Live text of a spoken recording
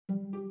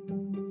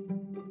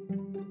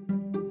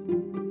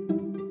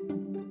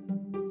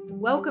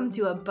Welcome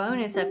to a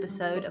bonus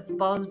episode of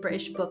Buzz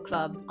British Book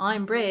Club.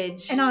 I'm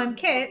Bridge. And I'm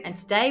Kit. And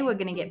today we're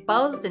going to get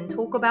buzzed and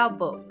talk about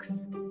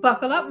books.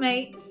 Buckle up,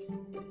 mates.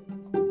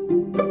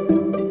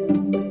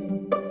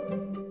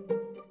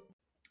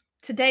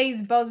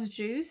 Today's Buzz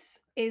Juice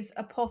is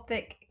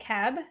Apothic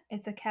Cab.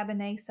 It's a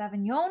Cabernet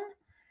Sauvignon.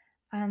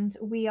 And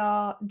we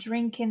are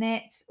drinking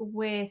it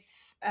with,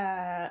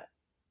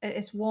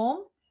 it's warm.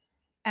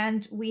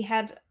 And we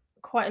had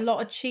quite a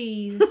lot of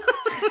cheese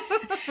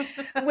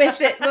with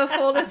it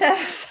before this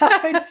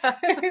episode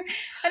too.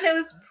 And it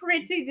was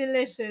pretty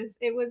delicious.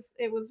 It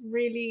was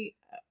really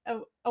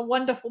a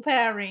wonderful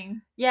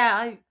pairing.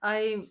 Yeah,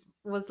 I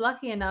was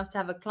lucky enough to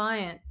have a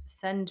client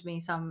send me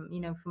some,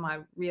 for my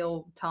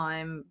real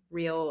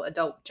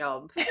adult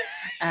job.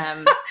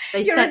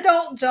 Your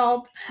adult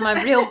job.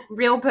 My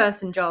real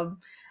person job.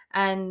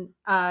 And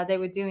they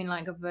were doing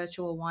like a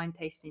virtual wine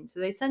tasting. So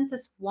they sent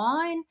us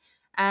wine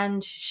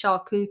and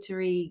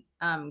charcuterie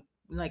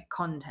like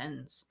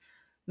contents,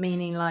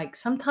 meaning like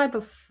some type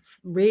of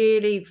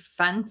really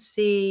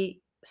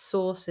fancy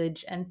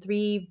sausage and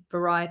 3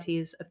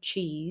 varieties of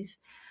cheese.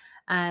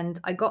 And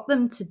I got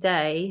them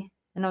today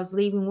and I was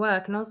leaving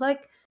work and I was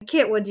like,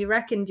 Kit, what do you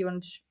reckon? Do you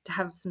want to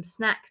have some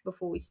snacks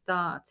before we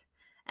start?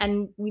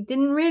 And we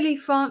didn't really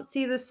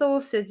fancy the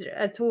sausage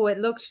at all. It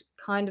looked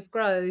kind of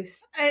gross.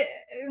 So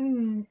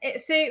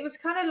it was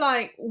kind of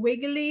like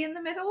wiggly in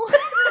the middle.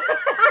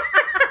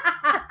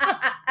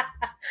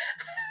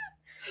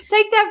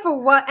 Take that for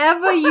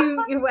whatever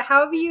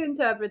however you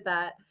interpret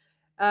that.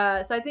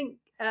 So I think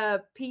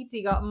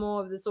Petey got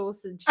more of the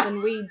sausage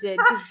than we did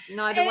because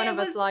neither one of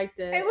us liked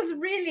it. It was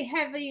really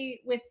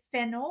heavy with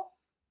fennel.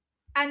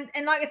 And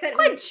like I said,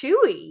 quite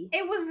chewy.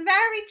 It was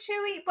very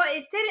chewy, but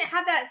it didn't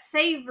have that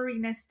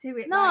savoriness to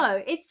it. No,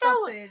 like it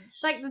sausage.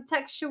 Felt like the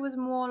texture was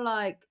more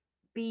like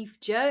beef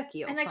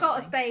jerky or something. And I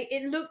gotta say,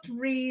 it looked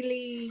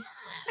really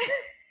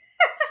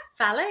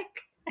phallic.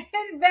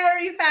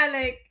 Very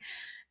phallic.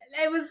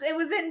 It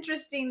was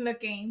interesting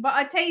looking, but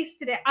I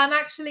tasted it. I'm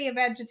actually a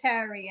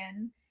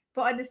vegetarian,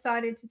 but I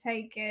decided to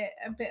take it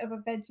a bit of a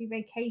veggie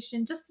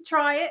vacation just to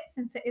try it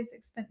since it is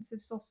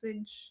expensive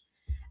sausage.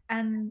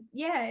 And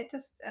yeah, it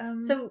just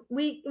so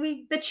we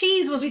the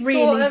cheese was we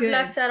really sort of good.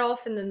 left that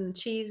off, and then the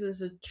cheese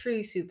was a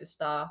true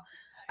superstar.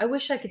 I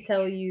wish I could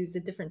tell you the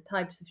different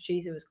types of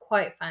cheese. It was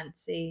quite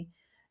fancy.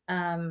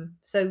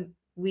 So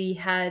we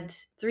had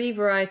 3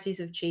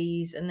 varieties of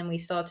cheese, and then we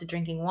started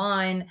drinking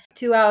wine.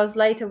 2 hours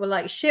later, we're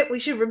like, shit,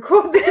 we should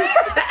record this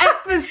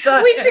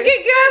episode. We should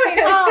get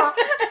going. Oh.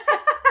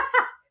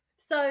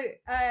 So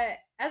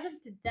as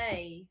of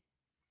today,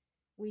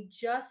 we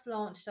just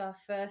launched our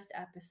first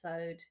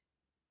episode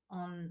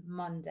on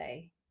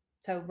Monday.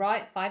 So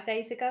 5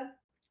 days ago.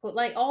 But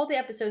like all the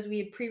episodes we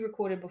had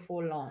pre-recorded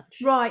before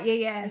launch. Right,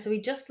 yeah. And so we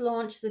just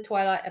launched the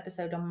Twilight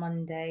episode on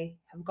Monday.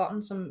 Have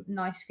gotten some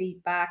nice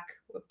feedback.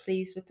 We're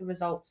pleased with the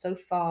results so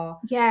far.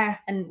 Yeah.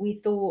 And we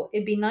thought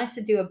it'd be nice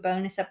to do a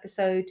bonus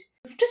episode.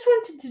 We just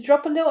wanted to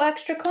drop a little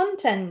extra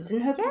content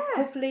and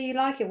hopefully you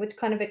like it. We're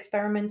kind of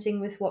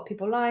experimenting with what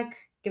people like.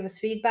 Give us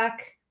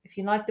feedback if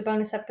you like the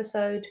bonus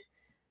episode.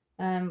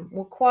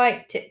 We're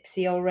quite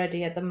tipsy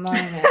already at the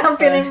moment. I'm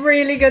feeling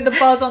really good. The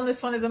buzz on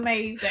this one is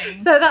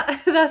amazing. So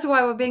that's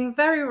why we're being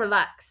very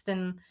relaxed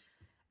and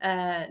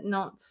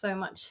not so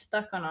much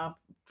stuck on our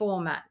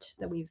format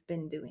that we've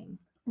been doing.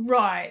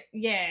 Right,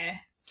 yeah.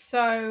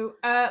 So,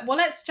 well,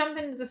 let's jump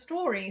into the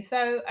story.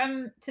 So,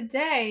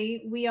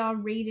 today we are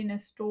reading a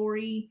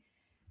story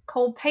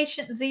called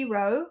Patient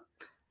Zero.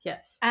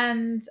 Yes.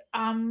 And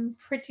I'm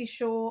pretty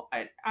sure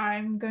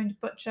I'm going to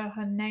butcher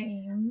her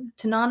name.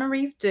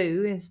 Tananarive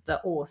is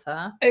the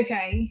author.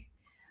 Okay.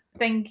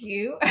 Thank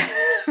you,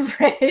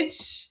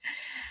 Rich.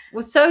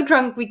 We're so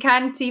drunk we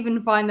can't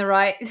even find the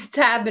right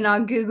tab in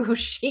our Google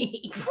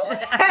sheet. Where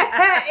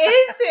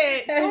is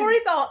it?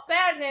 Story thoughts.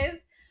 There it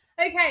is.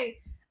 Okay.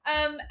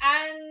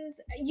 And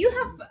you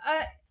have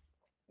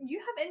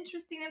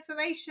interesting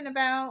information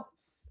about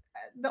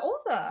the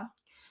author.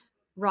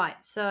 Right,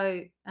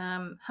 so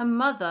her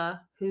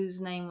mother, whose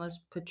name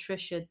was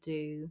Patricia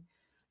Dew,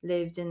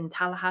 lived in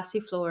Tallahassee,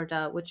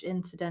 Florida, which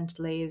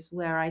incidentally is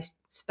where I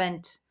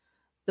spent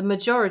the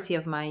majority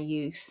of my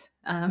youth.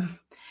 And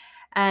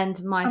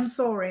I'm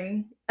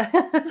sorry.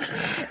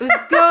 It was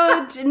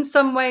good in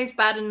some ways,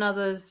 bad in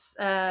others.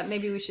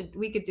 Maybe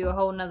we could do a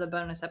whole nother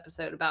bonus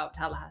episode about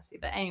Tallahassee.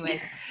 But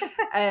anyways,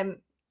 and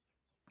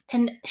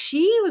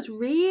she was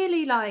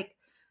really like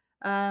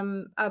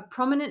a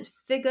prominent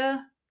figure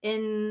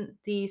in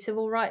the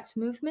civil rights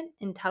movement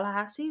in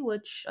Tallahassee,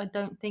 which I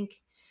don't think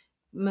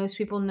most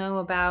people know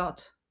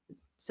about.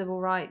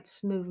 Civil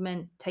rights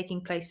movement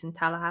taking place in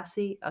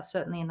Tallahassee,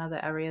 certainly in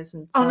other areas.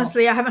 And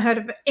honestly, I haven't heard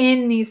of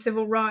any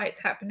civil rights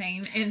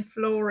happening in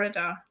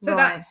Florida, so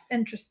that's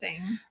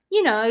interesting.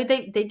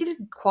 They did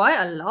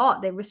quite a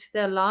lot. They risked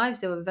their lives.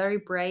 They were very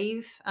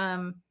brave.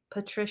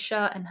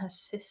 Patricia and her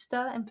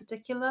sister in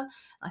particular,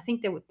 I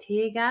think they were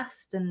tear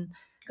gassed, and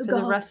for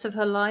the rest of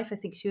her life, I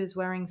think she was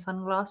wearing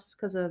sunglasses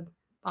because her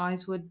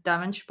eyes were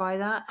damaged by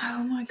that.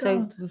 Oh my God.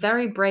 So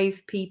very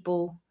brave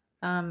people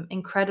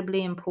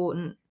incredibly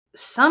important.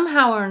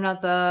 Somehow or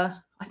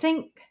another, I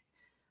think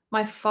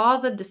my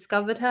father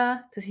discovered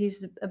her because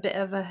he's a bit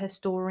of a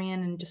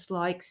historian and just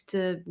likes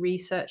to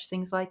research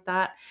things like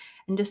that,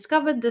 and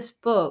discovered this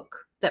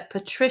book that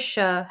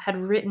Patricia had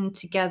written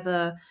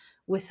together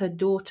with her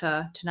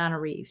daughter,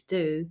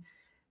 Tananarive,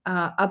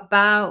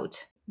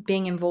 about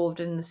being involved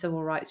in the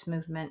civil rights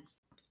movement.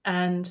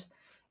 And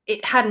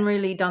it hadn't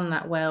really done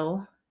that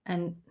well.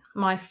 And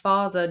my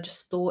father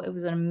just thought it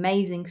was an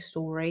amazing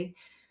story,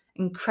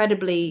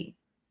 incredibly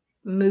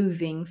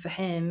moving for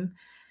him.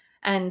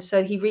 And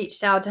so he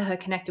reached out to her,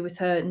 connected with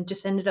her, and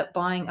just ended up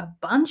buying a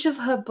bunch of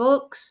her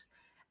books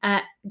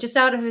just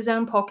out of his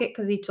own pocket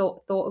because he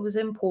thought it was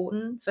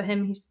important for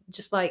him. He's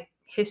just like,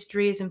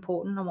 history is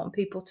important. I want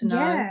people to know.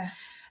 Yeah.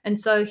 And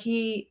so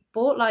he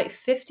bought like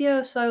 50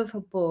 or so of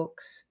her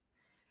books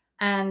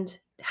and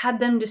had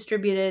them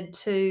distributed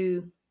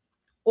to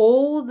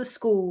all the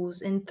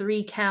schools in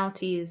 3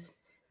 counties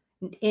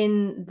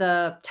in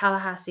the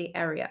Tallahassee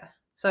area.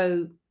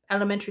 So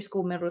elementary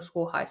school, middle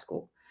school, high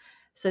school,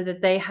 so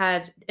that they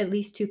had at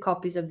least 2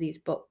 copies of these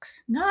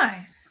books.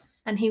 Nice.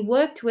 And he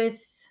worked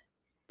with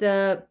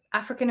the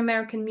African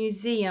American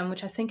Museum,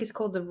 which I think is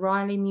called the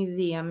Riley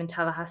Museum in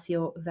Tallahassee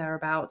or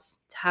thereabouts,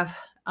 to have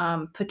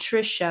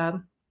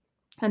Patricia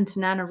and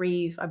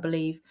Tananarive, I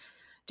believe,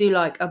 do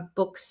like a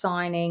book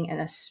signing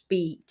and a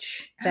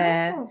speech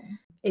there. Oh.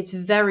 It's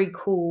very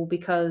cool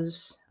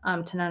because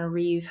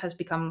Tananarive has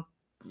become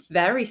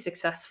very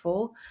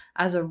successful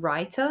as a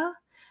writer,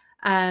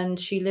 and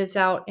she lives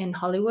out in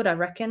Hollywood, I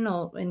reckon,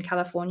 or in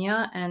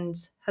California, and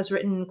has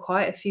written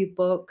quite a few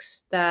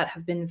books that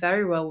have been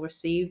very well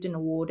received and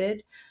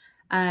awarded.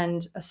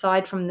 And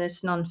aside from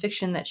this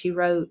nonfiction that she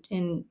wrote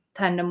in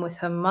tandem with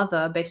her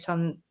mother based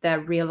on their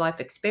real life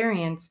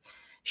experience,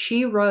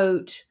 she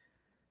wrote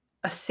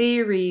a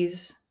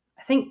series,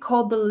 I think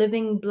called the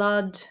Living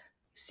Blood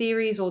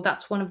series, or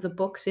that's one of the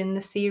books in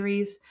the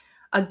series,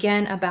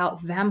 again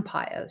about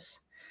vampires.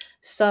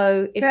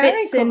 So it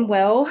Very fits in cool.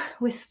 well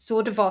with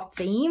sort of our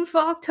theme for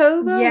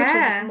October, which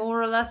Yeah. is more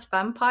or less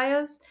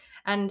vampires,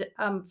 and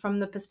from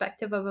the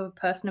perspective of a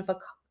person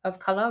of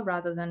color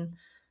rather than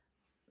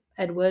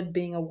Edward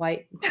being a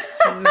white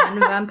man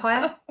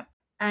vampire.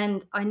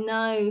 And I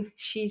know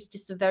she's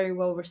just a very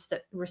well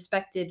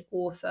respected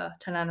author,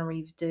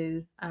 Tananarive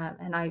Due,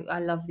 and I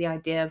love the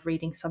idea of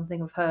reading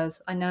something of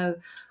hers. I know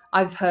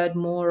I've heard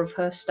more of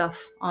her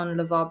stuff on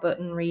LeVar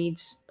Burton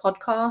Reed's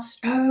podcast.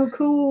 Oh,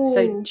 cool.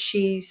 So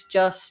she's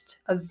just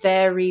a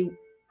very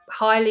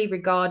highly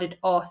regarded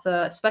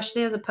author,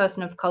 especially as a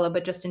person of color,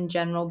 but just in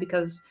general,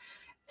 because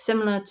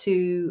similar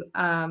to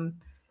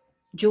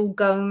Jewel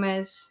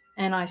Gomez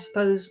and I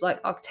suppose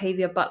like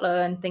Octavia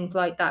Butler and things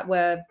like that,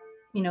 where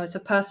it's a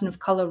person of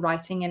color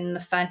writing in the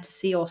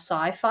fantasy or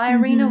sci-fi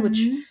arena,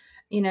 which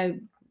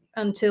Mhm.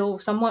 until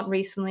somewhat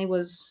recently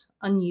was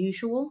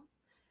unusual.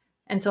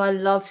 And so I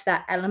love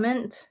that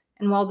element.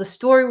 And while the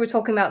story we're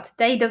talking about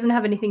today doesn't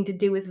have anything to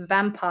do with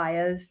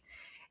vampires,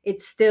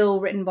 it's still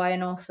written by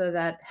an author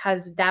that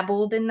has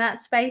dabbled in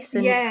that space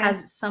and Yeah.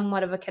 has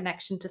somewhat of a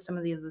connection to some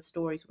of the other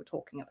stories we're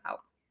talking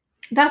about.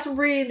 That's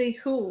really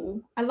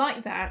cool. I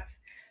like that.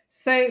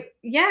 So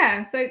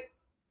yeah, so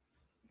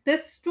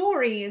this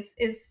story is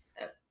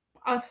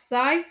a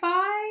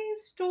sci-fi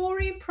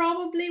story,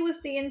 probably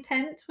was the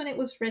intent when it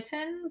was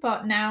written,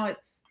 but now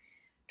it's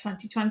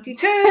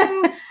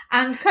 2022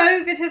 and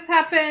COVID has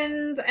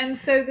happened, and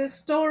so the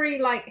story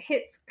like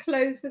hits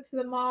closer to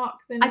the mark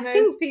than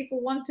most people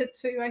wanted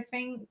to, I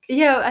think.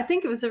 Yeah, I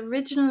think it was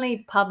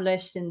originally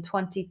published in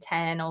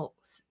 2010 or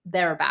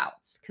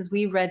thereabouts, because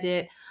we read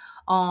it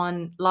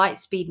on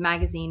Lightspeed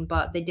magazine,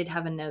 but they did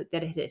have a note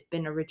that it had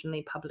been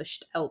originally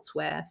published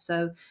elsewhere.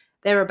 So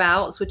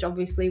thereabouts, which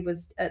obviously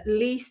was at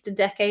least a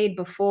decade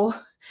before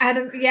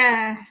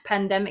Yeah.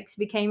 pandemics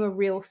became a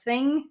real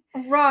thing.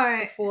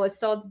 Right. Before it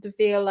started to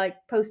feel like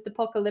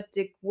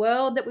post-apocalyptic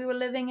world that we were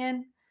living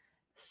in.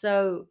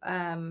 So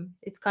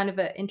it's kind of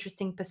an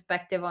interesting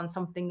perspective on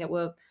something that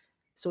we're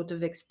sort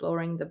of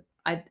exploring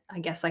I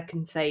guess I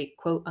can say,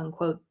 quote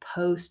unquote,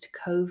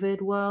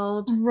 post-COVID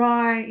world.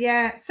 Right,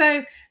 yeah.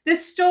 So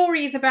this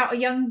story is about a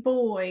young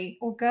boy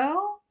or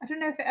girl. I don't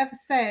know if it ever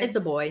says. It's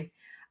a boy.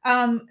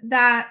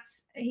 That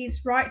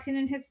he's writing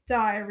in his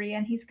diary,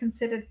 and he's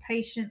considered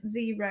patient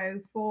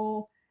 0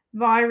 for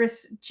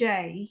virus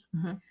J.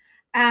 Mm-hmm.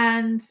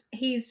 And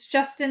he's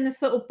just in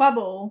this little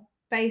bubble.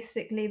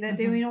 Basically, they're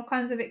Mm-hmm. doing all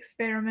kinds of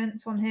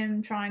experiments on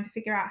him, trying to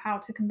figure out how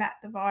to combat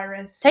the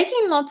virus.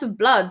 Taking lots of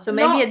blood, so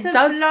maybe it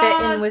does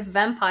fit in with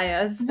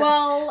vampires.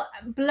 Well,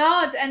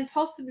 blood and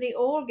possibly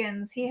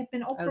organs he had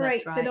been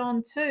operated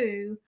on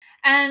too.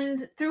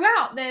 And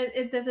throughout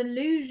there's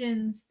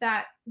illusions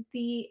that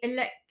the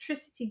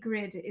electricity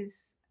grid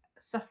is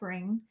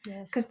suffering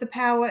because the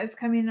power is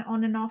coming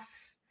on and off.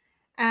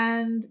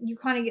 And you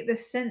kind of get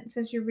this sense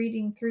as you're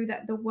reading through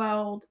that the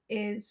world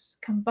is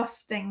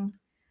combusting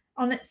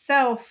on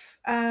itself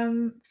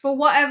for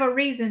whatever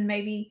reason.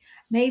 Maybe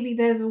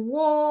there's a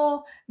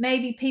war,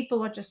 maybe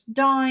people are just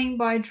dying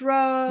by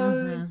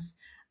droves.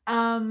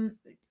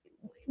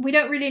 we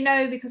don't really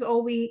know because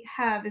all we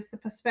have is the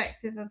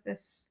perspective of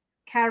this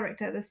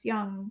character, this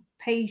young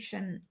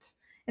patient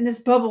in this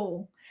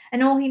bubble,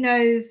 and all he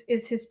knows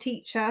is his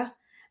teacher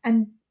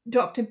and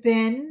Dr.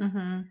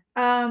 Ben,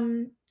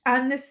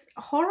 and this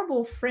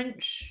horrible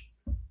French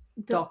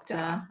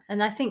doctor.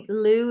 And I think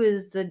Lou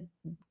is the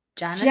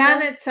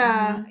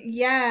Janitor,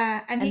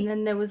 yeah, and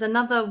then there was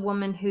another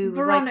woman who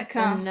was like the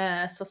Veronica,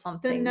 nurse or the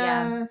something.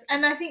 nurse,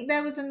 and I think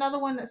there was another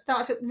one that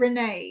started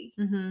Renee.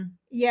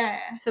 Yeah,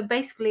 So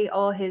basically,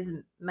 all his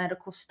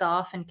medical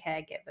staff and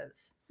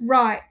caregivers.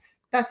 right.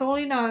 That's all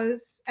he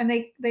knows, and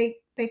they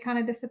kind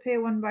of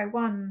disappear one by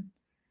one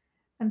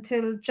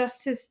until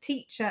just his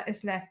teacher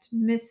is left,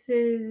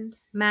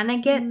 Mrs.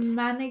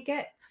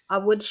 Manigat.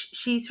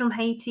 She's from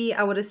Haiti.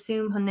 I would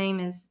assume her name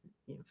is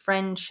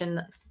French,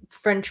 and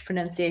French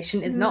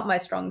pronunciation is not my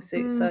strong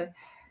suit. So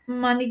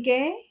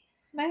Manigat,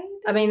 maybe.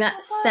 I mean,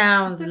 that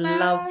sounds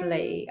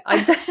lovely.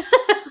 I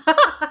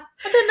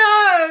don't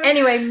know.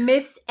 Anyway,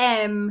 Miss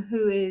M,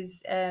 who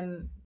is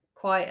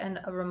quite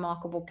a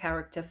remarkable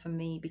character for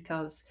me,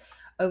 because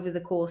over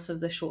the course of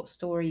the short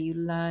story, you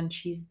learn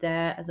she's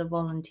there as a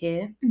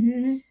volunteer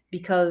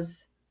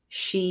because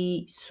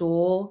she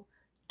saw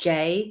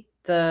Jay,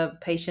 the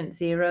patient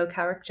zero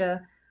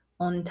character,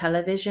 on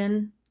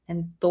television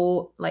and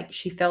thought like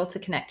she felt a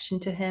connection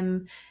to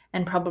him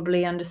and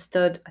probably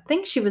understood. I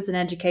think she was an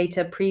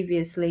educator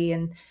previously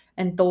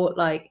and thought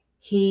like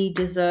he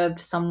deserved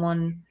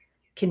someone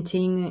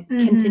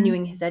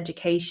continuing his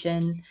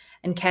education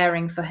and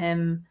caring for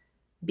him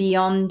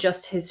beyond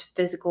just his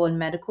physical and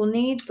medical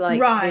needs,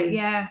 like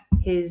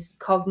his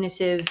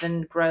cognitive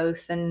and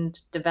growth and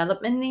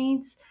development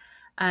needs.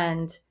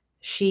 And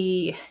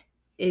she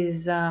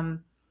is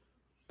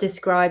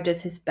described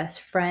as his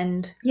best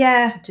friend,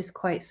 which is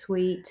quite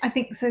sweet. I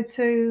think so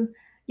too.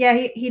 Yeah,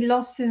 he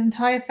lost his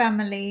entire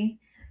family,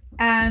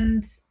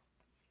 and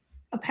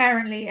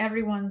apparently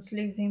everyone's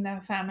losing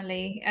their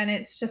family, and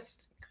it's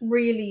just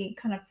really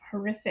kind of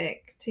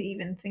horrific to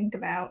even think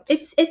about.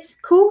 It's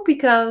cool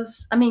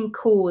because, I mean,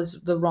 cool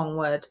is the wrong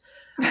word.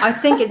 I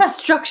think it's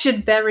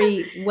structured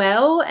very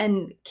well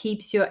and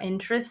keeps your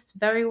interest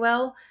very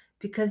well,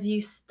 because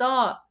you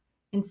start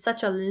in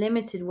such a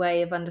limited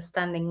way of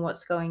understanding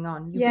what's going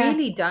on. You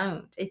really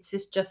don't. It's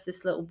just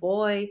this little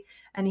boy,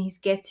 and he's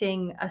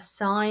getting a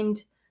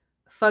signed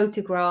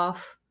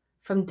photograph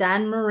from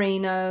Dan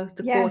Marino,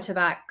 the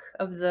quarterback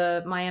of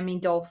the Miami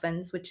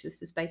Dolphins, which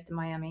this is based in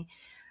Miami,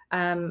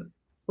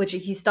 which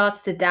he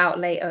starts to doubt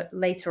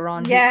later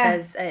on. He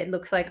says it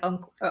looks like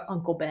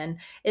Uncle Ben.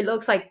 It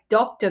looks like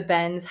Dr.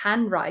 Ben's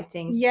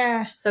handwriting.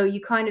 Yeah. So you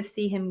kind of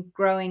see him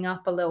growing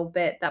up a little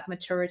bit, that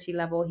maturity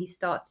level. He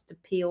starts to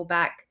peel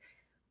back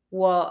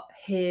what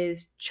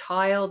his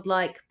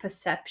childlike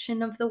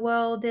perception of the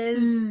world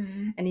is.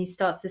 And he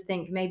starts to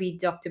think, maybe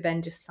Dr.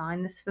 Ben just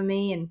signed this for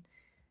me, and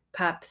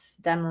perhaps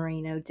Dan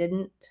Marino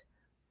didn't.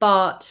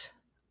 But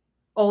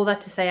all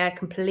that to say, I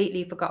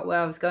completely forgot where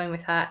I was going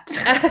with that.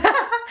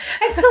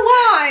 It's the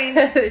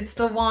wine. It's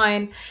the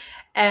wine.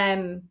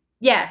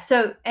 Yeah,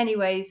 so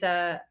anyways,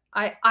 I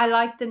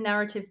like the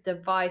narrative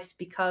device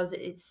because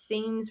it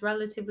seems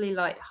relatively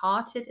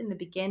light-hearted in the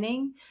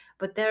beginning,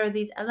 but there are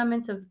these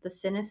elements of the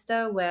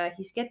sinister where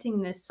he's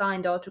getting this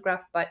signed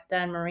autograph by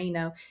Dan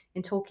Marino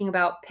and talking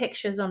about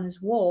pictures on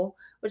his wall,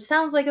 which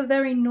sounds like a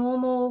very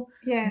normal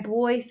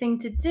boy thing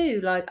to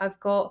do. Like, I've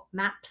got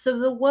maps of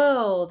the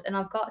world and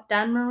I've got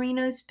Dan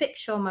Marino's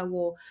picture on my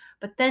wall.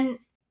 But then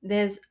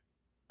there's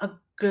a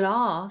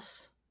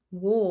glass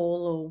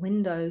wall or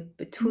window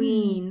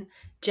between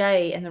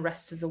Jay and the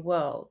rest of the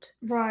world.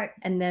 Right.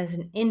 And there's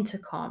an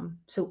intercom.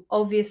 So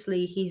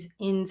obviously he's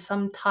in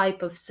some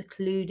type of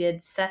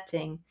secluded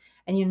setting,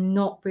 and you're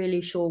not really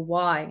sure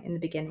why in the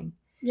beginning.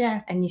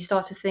 Yeah. And you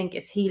start to think,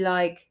 is he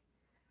like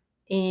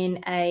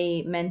in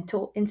a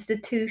mental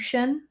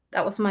institution?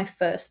 That was my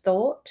first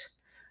thought.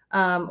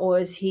 Or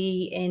is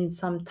he in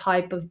some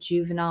type of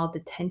juvenile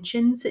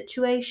detention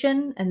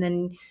situation? And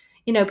then,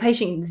 you know,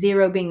 patient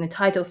zero being the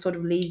title sort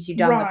of leads you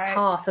down the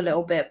path a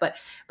little bit, but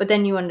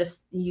then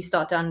you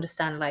start to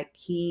understand like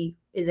he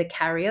is a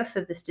carrier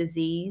for this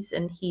disease,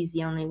 and he's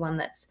the only one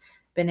that's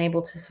been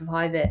able to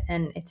survive it,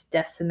 and it's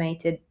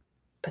decimated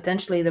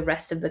potentially the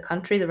rest of the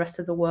country, the rest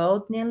of the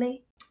world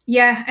nearly.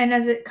 Yeah, and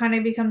as it kind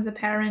of becomes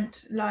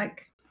apparent,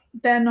 like,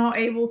 they're not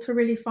able to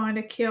really find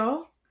a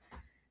cure.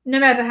 No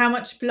matter how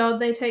much blood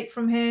they take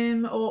from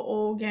him, or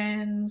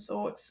organs,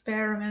 or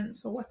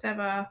experiments, or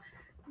whatever,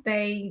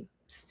 they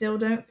still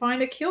don't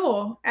find a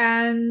cure.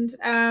 And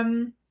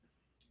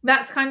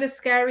that's kind of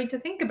scary to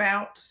think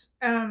about.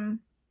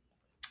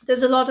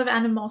 There's a lot of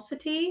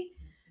animosity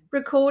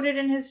recorded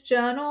in his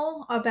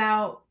journal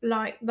about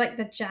like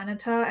the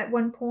janitor at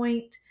one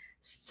point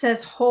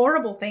says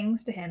horrible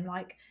things to him,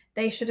 like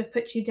they should have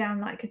put you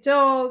down like a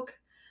dog,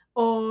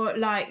 or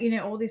like, you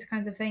know, all these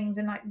kinds of things,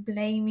 and like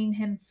blaming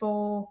him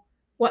for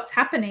what's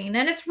happening.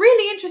 And it's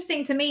really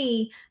interesting to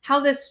me how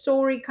this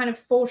story kind of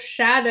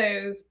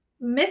foreshadows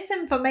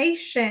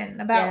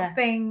misinformation about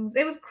things.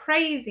 It was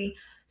crazy.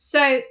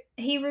 So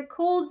he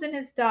records in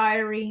his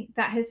diary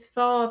that his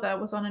father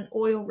was on an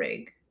oil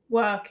rig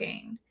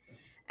working,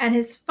 and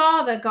his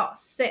father got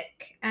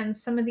sick, and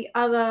some of the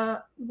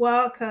other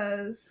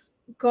workers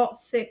got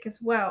sick as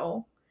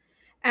well.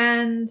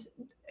 And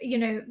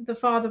the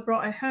father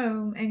brought it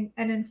home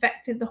and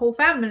infected the whole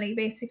family,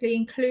 basically,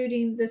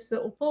 including this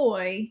little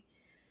boy.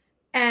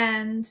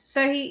 And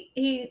so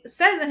he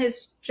says in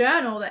his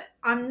journal that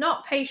I'm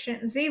not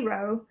patient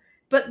zero,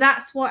 but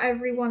that's what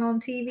everyone on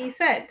TV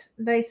said.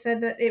 They said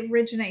that it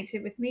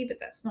originated with me, but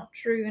that's not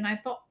true. And I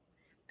thought,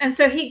 and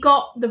so he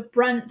got the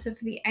brunt of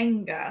the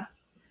anger,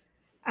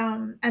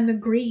 and the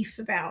grief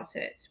about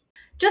it.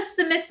 Just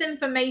the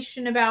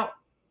misinformation about,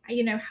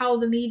 how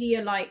the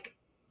media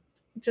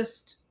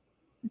just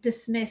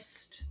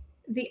dismissed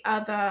the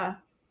other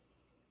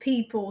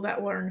people that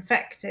were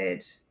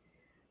infected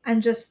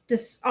and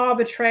just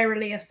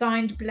arbitrarily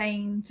assigned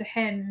blame to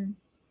him.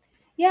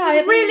 Yeah,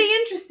 It's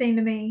really interesting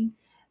to me.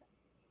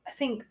 I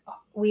think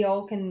we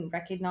all can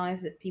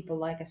recognize that people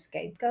like a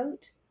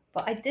scapegoat,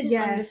 but I didn't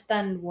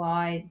understand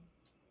why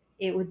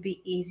it would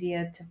be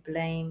easier to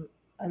blame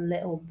a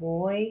little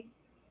boy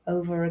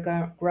over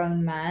a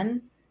grown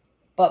man.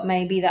 But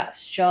maybe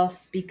that's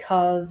just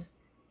because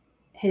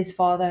his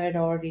father had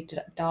already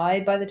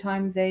died by the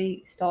time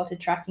they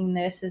started tracking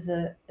this as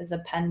a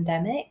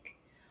pandemic.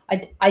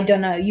 I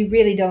don't know. You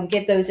really don't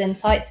get those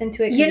insights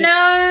into it.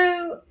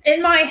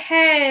 In my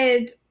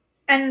head,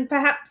 and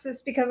perhaps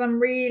it's because I'm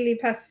really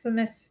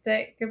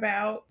pessimistic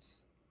about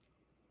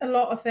a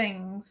lot of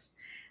things,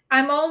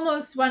 I'm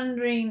almost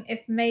wondering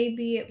if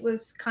maybe it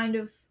was kind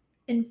of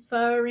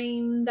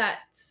inferring that,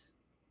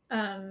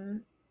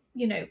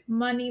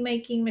 money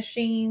making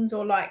machines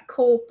or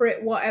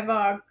corporate whatever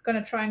are going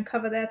to try and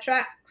cover their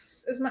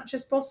tracks as much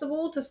as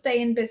possible to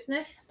stay in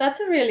business.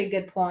 That's a really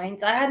good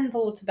point. I hadn't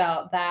thought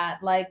about that.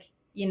 Let's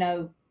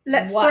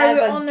throw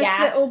it on this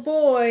little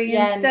boy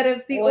instead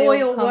of the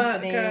oil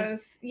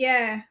workers.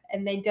 Yeah.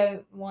 And they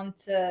don't want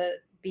to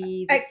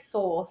be the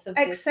source of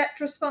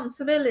accept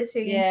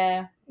responsibility.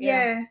 Yeah.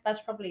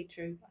 That's probably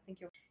true. I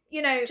think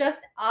you're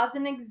just as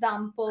an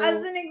example,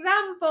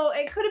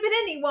 it could have been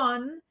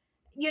anyone,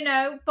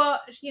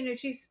 but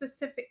she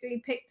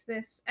specifically picked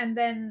this and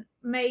then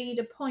made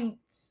a point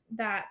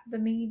that the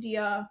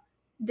media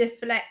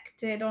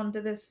deflected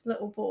onto this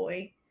little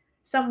boy,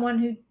 someone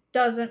who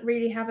doesn't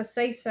really have a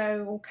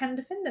say-so or can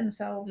defend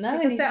themselves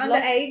because they're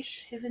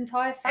underage. His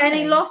entire family. And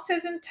he lost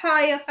his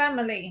entire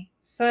family.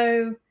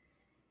 So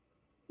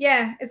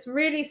yeah, it's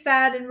really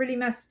sad and really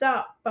messed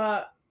up,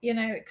 but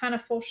it kind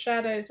of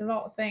foreshadows a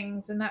lot of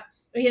things, and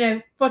that's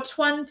for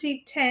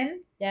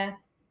 2010. Yeah,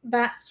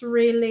 that's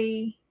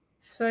really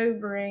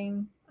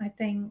sobering, I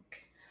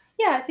think.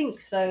 Yeah, I think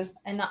so.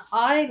 And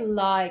I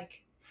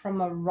like,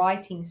 from a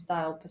writing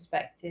style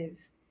perspective,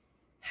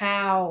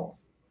 how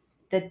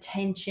the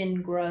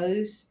tension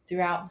grows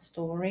throughout the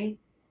story,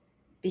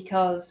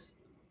 because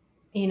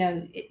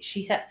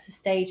she sets the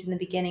stage in the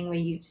beginning where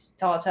you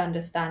start to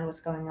understand what's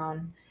going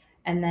on,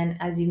 and then,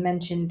 as you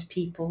mentioned,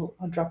 people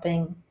are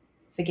dropping,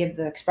 forgive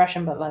the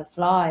expression, but like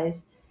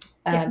flies.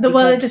 The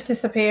world just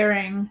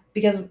disappearing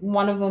because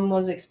one of them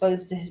was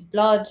exposed to his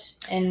blood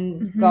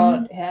and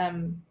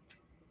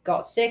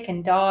got sick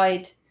and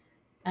died,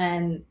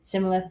 and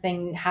similar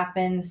thing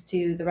happens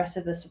to the rest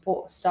of the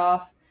support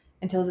staff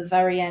until the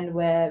very end,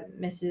 where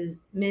Miss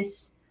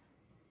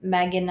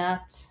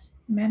Manigot,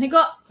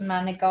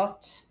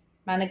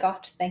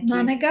 thank you.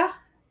 Maniga.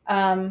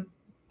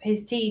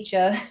 His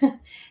teacher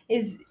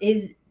is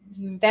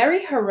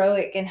very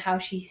heroic in how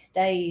she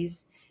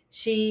stays.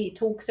 She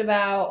talks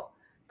about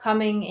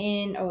coming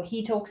in, or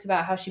he talks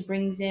about how she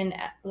brings in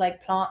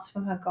plants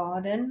from her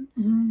garden,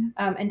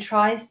 and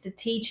tries to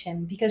teach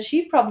him, because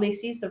she probably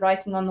sees the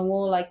writing on the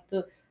wall, like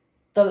the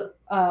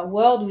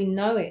world we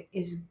know it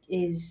is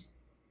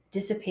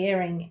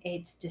disappearing,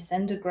 it's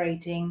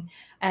disintegrating,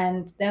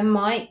 and there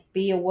might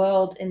be a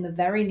world in the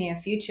very near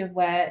future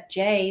where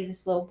Jay,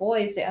 this little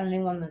boy, is the only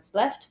one that's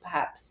left,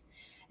 perhaps,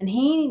 and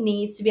he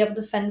needs to be able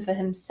to fend for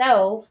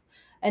himself.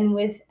 And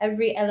with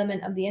every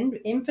element of the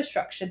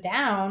infrastructure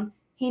down,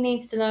 he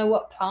needs to know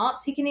what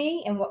plants he can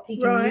eat and what he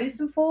can use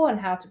them for and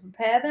how to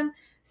prepare them.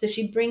 So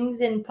she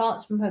brings in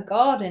plants from her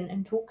garden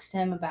and talks to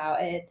him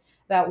about it,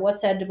 about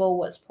what's edible,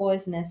 what's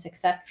poisonous,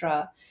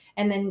 etc.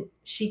 And then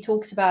she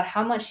talks about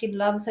how much she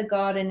loves her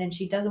garden and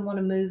she doesn't want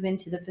to move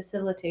into the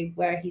facility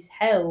where he's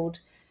held.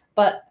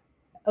 But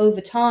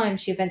over time,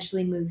 she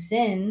eventually moves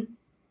in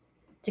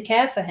to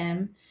care for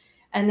him.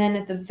 And then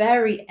at the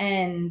very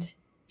end,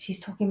 she's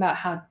talking about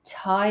how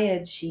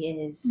tired she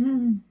is,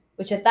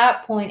 which at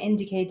that point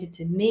indicated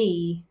to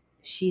me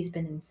she's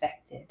been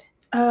infected.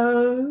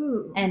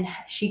 Oh. And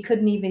she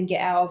couldn't even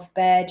get out of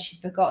bed. She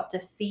forgot to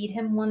feed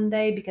him one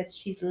day because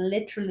she's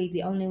literally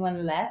the only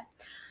one left.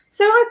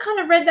 So I kind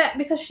of read that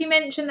because she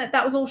mentioned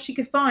that was all she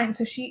could find.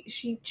 So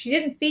she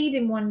didn't feed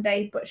him one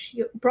day, but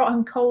she brought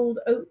him cold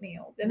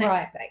oatmeal the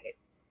next day.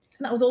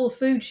 And that was all the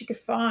food she could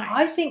find.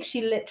 I think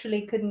she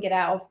literally couldn't get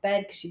out of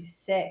bed because she was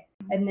sick.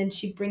 And then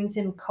she brings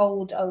him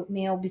cold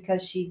oatmeal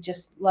because she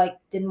just like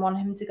didn't want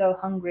him to go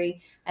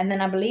hungry. And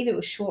then I believe it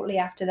was shortly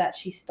after that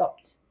she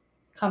stopped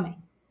coming,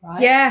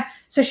 right? Yeah.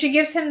 So she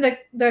gives him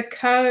the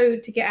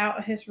code to get out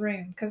of his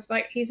room because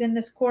like he's in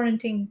this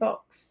quarantine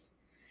box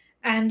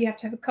and you have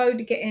to have a code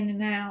to get in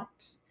and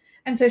out.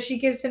 And so she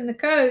gives him the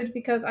code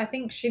because I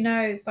think she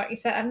knows, like you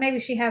said, and maybe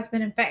she has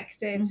been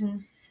infected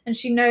and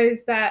she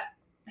knows that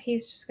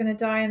he's just going to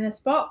die in this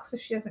box if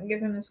she doesn't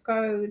give him this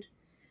code.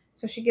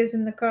 So she gives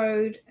him the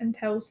code and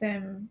tells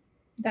him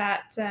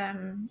that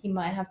he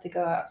might have to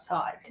go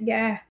outside.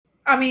 Yeah.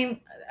 I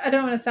mean, I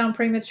don't want to sound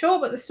premature,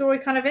 but the story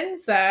kind of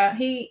ends there.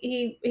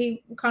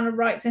 He kind of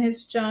writes in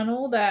his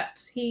journal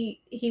that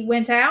he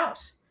went out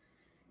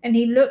and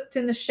he looked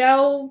in the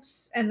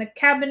shelves and the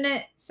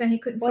cabinets and he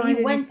couldn't find any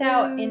food. Well,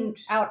 he went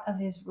out of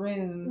his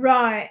room.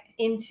 Right.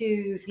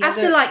 Into the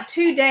After other... like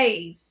 2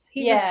 days.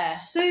 He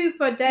was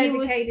super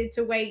dedicated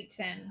to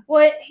waiting.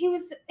 Well, he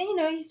was,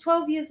 he's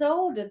 12 years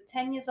old or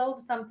 10 years old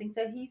or something,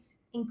 so he's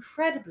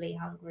incredibly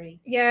hungry.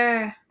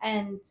 Yeah.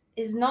 And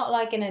is not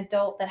like an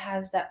adult that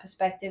has that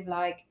perspective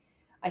like,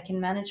 I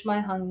can manage my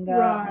hunger,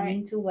 Right. I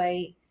need to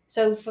wait.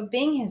 So for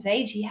being his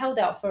age, he held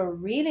out for a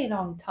really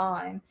long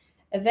time.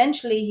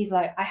 Eventually, he's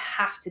like, I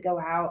have to go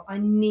out. I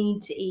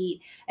need to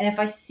eat. And if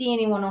I see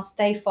anyone, I'll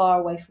stay far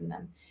away from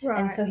them. Right.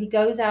 And so he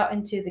goes out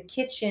into the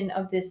kitchen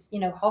of this,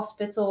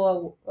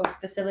 hospital or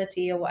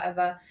facility or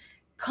whatever,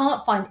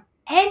 can't find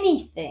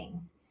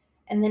anything.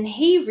 And then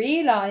he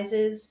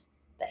realizes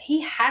that he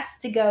has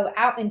to go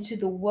out into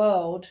the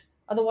world.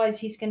 Otherwise,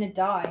 he's going to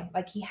die.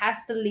 Like, he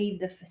has to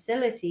leave the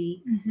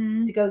facility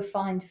to go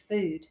find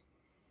food.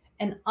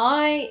 And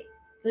I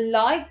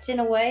liked in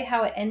a way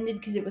how it ended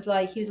because it was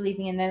like he was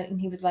leaving a note and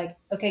he was like,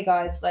 okay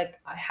guys, like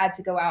I had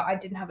to go out, I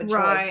didn't have a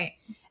choice,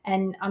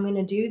 and I'm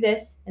gonna do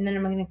this and then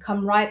I'm gonna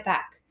come right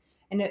back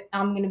and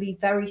I'm gonna be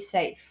very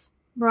safe,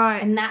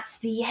 right? And that's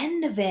the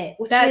end of it,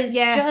 which is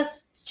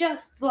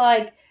just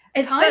like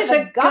it's kind such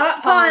of a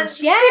gut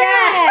punch.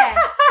 Yeah.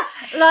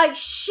 Like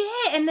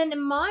shit. And then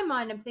in my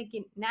mind I'm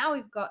thinking, now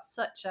we've got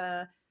such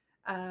a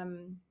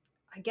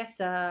I guess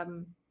a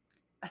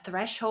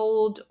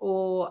threshold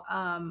or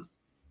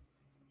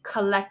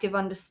collective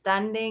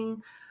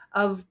understanding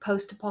of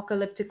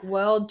post-apocalyptic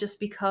world, just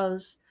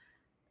because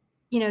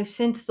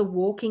since The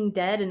Walking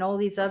Dead and all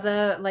these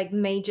other like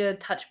major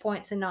touch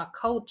points in our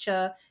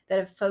culture that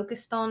have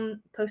focused on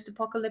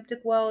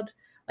post-apocalyptic world,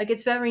 like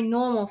it's very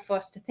normal for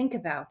us to think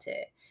about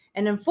it.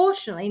 And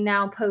unfortunately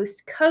now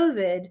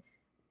post-COVID,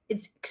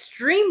 it's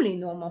extremely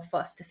normal for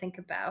us to think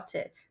about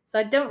it. So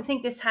I don't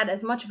think this had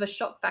as much of a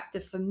shock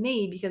factor for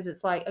me because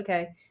it's like,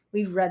 okay,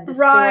 we've read this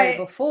story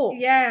before.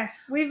 Yeah,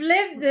 we've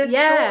lived this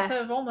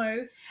sort of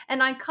almost.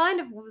 And I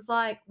kind of was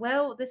like,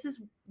 well, this is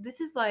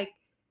like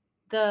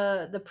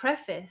the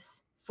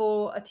preface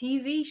for a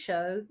TV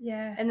show.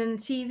 Yeah. And then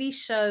the TV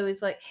show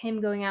is like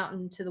him going out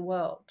into the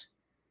world.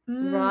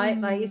 Right?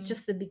 Like it's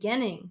just the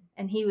beginning.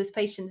 And he was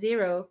patient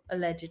zero,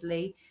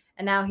 allegedly.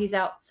 And now he's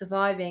out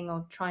surviving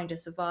or trying to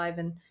survive.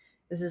 And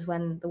this is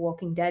when The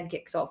Walking Dead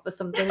kicks off or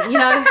something,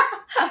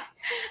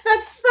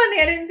 That's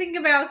funny. I didn't think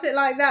about it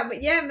like that,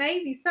 but yeah,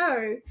 maybe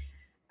so.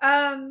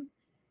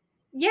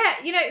 Yeah,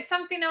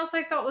 something else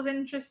I thought was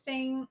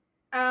interesting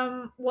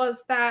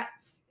was that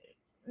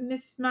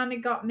Miss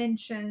Manigot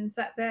mentions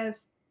that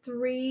there's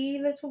 3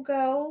 little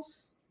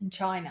girls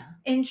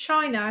in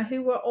China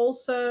who were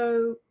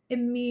also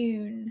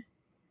immune.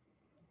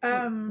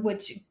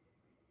 Which,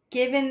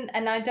 given,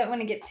 and I don't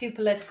want to get too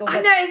political, but,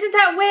 I know, isn't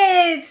that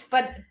weird?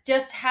 But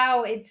just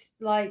how it's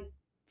like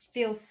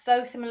feels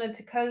so similar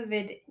to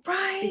COVID,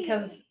 right?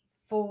 Because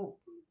for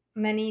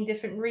many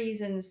different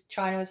reasons,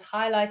 China was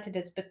highlighted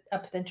as a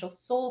potential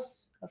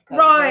source of COVID.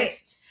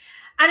 Right.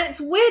 And it's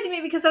weird to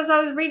me because as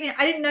I was reading it,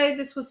 I didn't know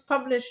this was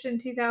published in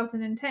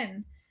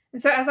 2010.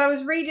 And so as I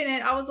was reading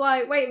it, I was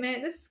like, wait a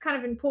minute, this is kind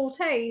of in poor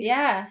taste.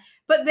 Yeah.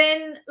 But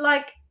then,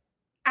 like,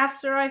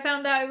 after I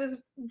found out it was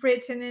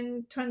written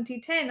in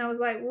 2010, I was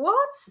like,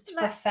 what? It's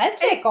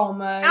prophetic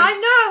almost. I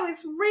know,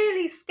 it's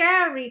really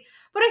scary.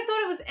 But I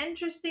thought it was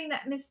interesting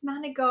that Miss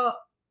Manigot,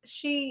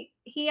 he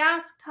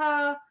asked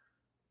her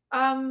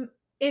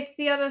if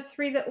the other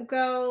 3 little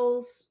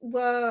girls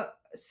were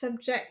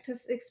subject to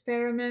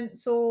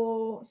experiments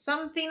or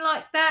something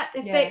like that.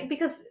 If they,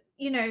 because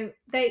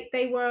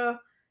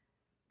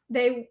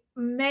they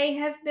may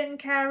have been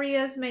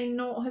carriers, may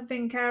not have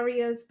been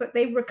carriers, but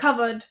they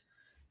recovered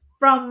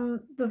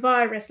from the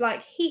virus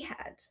like he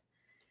had.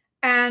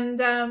 And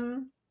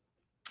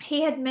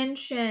he had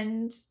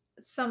mentioned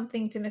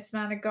something to Miss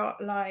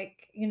Manigot,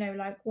 like,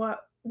 like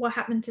what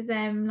happened to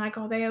them, like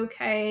are they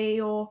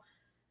okay, or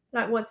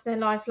like what's their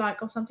life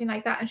like, or something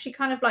like that. And she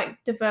kind of like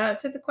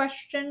diverted the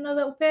question a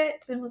little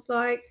bit and was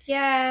like,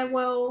 yeah,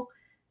 well,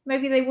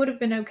 maybe they would have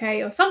been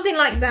okay, or something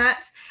like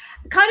that,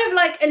 kind of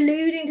like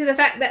alluding to the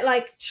fact that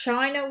like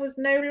China was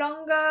no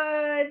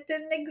longer,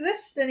 didn't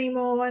exist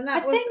anymore. And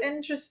that was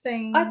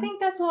interesting. I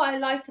think that's what I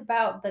liked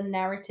about the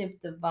narrative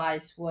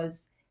device,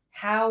 was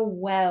how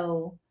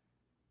well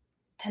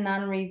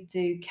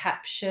Tananarive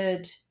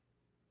captured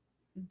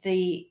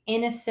the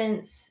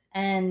innocence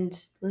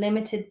and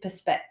limited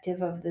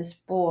perspective of this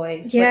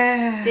boy,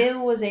 Yeah. but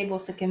still was able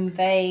to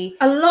convey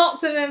A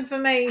lot of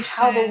information.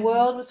 how the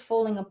world was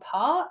falling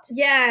apart,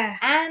 Yeah.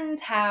 and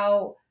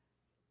how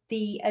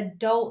the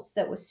adults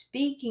that were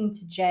speaking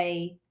to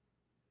Jay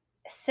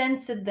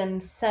censored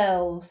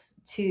themselves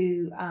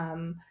to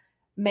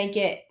make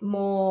it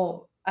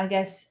more, I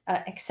guess,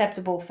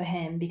 acceptable for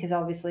him. Because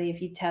obviously,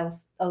 if you tell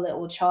a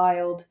little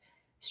child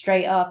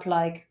straight up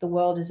like the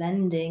world is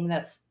ending,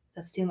 that's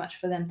too much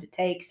for them to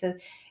take. So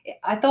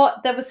I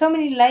thought there were so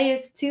many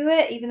layers to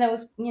it, even though it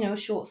was, you know, a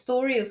short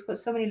story. It was got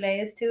so many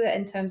layers to it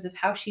in terms of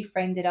how she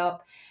framed it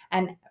up.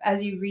 And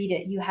as you read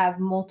it, you have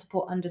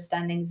multiple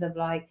understandings of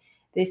like,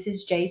 this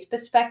is Jay's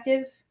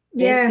perspective,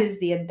 Yeah. this is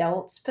the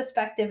adult's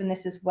perspective, and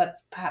this is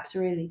what's perhaps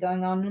really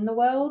going on in the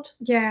world.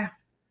 Yeah.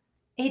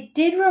 It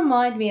did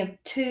remind me of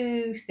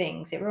two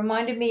things. It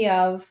reminded me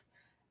of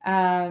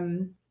I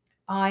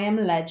Am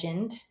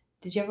Legend.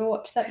 Did you ever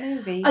watch that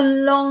movie? A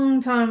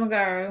long time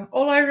ago.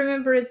 All I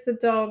remember is the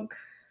dog.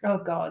 Oh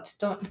God,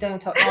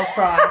 don't talk. I'll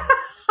cry.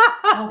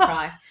 I'll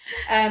cry.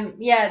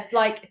 Yeah,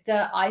 like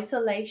the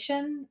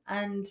isolation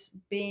and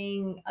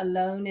being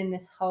alone in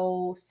this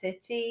whole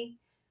city,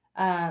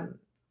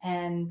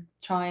 and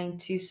trying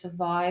to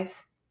survive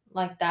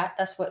like that.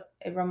 That's what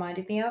it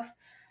reminded me of.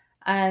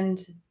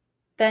 And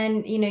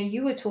then, you know,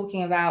 you were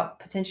talking about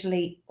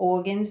potentially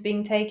organs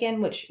being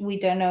taken, which we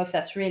don't know if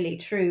that's really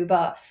true,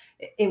 but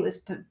it was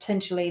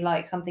potentially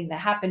like something that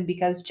happened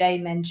because Jay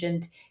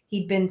mentioned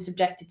he'd been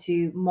subjected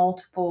to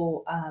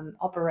multiple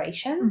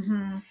operations,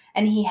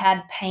 and he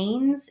had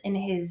pains in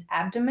his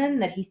abdomen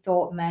that he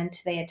thought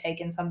meant they had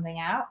taken something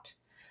out.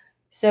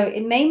 So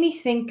it made me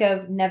think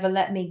of Never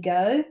Let Me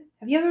Go.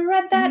 Have you ever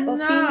read that or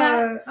seen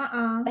that?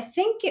 No. I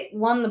think it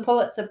won the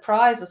Pulitzer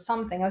Prize or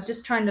something. I was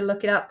just trying to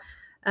look it up.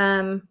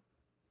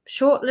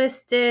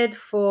 Shortlisted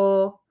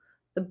for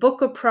the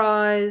Booker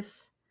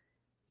Prize,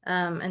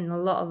 and a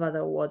lot of other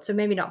awards. So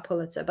maybe not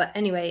Pulitzer, but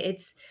anyway,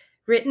 it's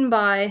written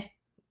by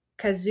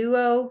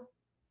Kazuo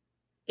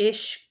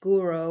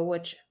Ishiguro,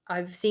 which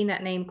I've seen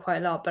that name quite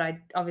a lot, but I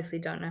obviously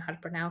don't know how to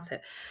pronounce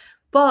it.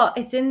 But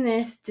it's in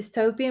this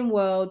dystopian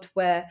world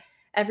where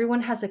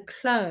everyone has a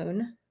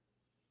clone,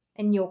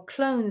 and your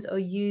clones are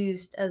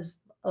used as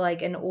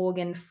like an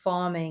organ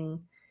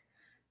farming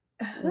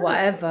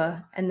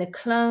whatever, and the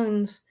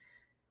clones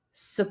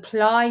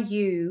supply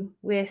you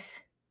with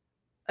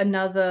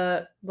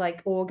another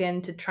like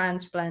organ to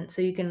transplant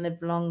so you can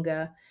live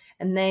longer,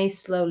 and they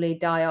slowly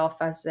die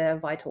off as their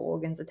vital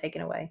organs are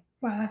taken away.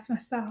 Wow, that's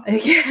messed up.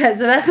 Yeah,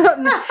 so that's what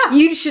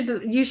you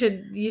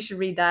should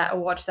read that or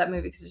watch that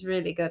movie because it's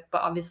really good,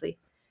 but obviously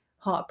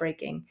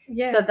heartbreaking.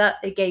 Yeah. So that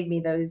it gave me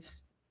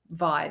those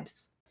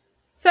vibes.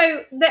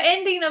 So the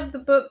ending of the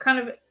book kind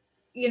of,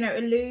 you know,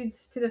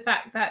 alludes to the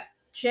fact that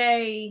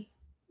Jay,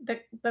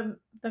 the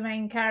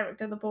main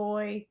character, the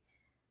boy,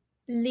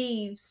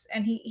 leaves,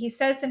 and he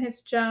says in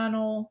his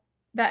journal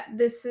that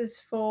this is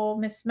for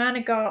Miss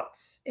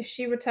Manigault if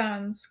she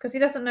returns, because he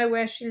doesn't know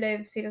where she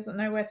lives, he doesn't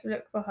know where to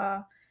look for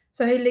her.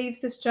 So he leaves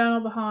this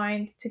journal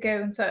behind to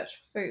go and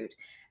search for food.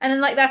 And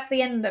then like that's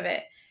the end of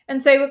it.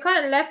 And so we're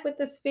kind of left with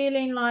this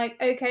feeling like,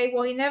 okay,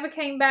 well, he never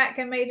came back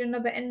and made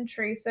another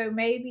entry, so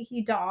maybe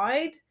he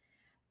died.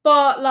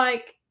 But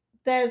like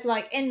there's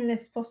like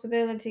endless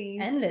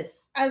possibilities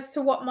Endless. as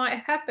to what might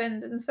have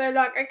happened. And so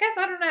like I guess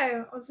I don't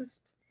know. I was just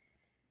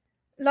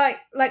like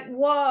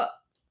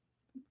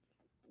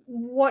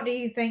what do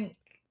you think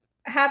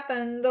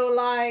happened, or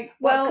like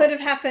what could have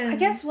happened? I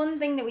guess one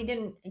thing that we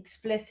didn't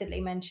explicitly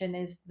mention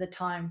is the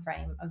time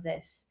frame of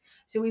this.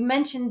 So we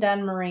mentioned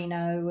Dan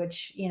Marino,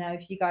 which, you know,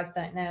 if you guys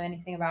don't know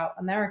anything about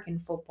American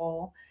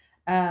football,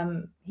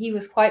 he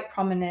was quite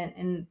prominent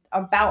in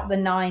about the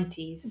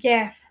 90s.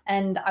 Yeah.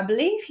 And I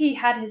believe he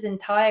had his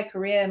entire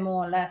career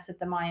more or less at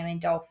the Miami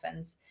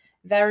Dolphins.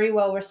 Very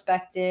well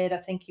respected. I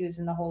think he was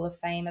in the Hall of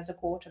Fame as a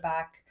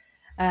quarterback.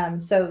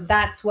 So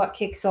that's what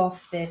kicks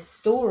off this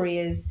story,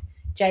 is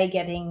Jay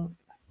getting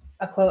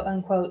a quote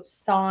unquote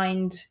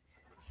signed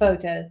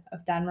photo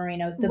of Dan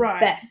Marino, the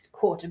best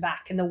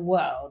quarterback in the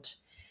world.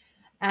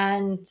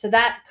 And so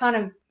that kind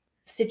of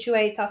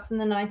situates us in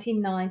the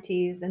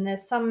 1990s. And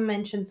there's some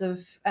mentions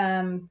of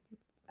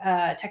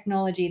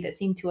technology that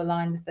seem to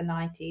align with the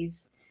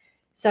 90s.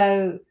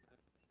 So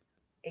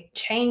it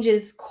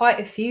changes quite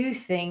a few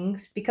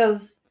things,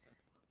 because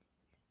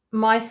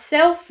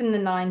myself in the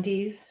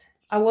 90s,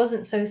 I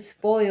wasn't so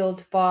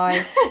spoiled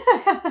by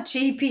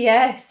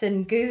GPS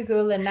and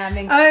Google and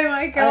having oh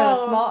my god,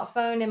 a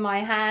smartphone in my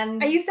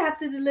hand. I used to have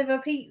to deliver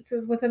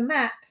pizzas with a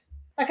map,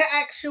 like an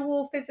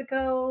actual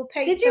physical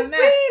paper Did you map.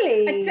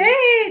 really? I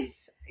did.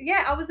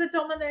 Yeah, I was a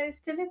Domino's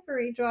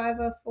delivery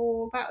driver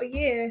for about a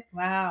year.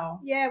 Wow.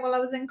 Yeah, while I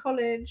was in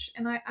college,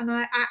 and I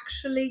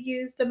actually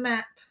used a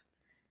map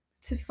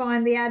to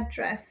find the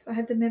address. I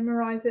had to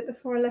memorize it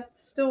before I left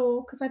the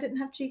store because I didn't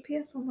have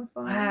GPS on my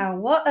phone. Wow,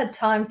 what a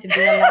time to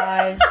be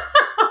alive.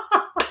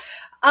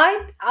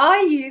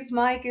 I use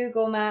my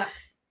Google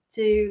Maps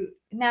to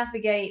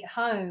navigate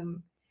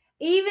home.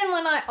 even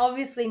when I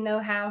obviously know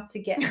how to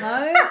get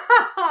home,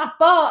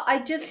 but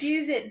I just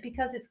use it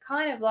because it's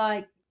kind of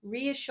like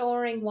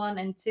reassuring, one,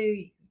 and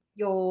two,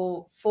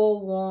 you're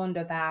forewarned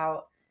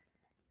about,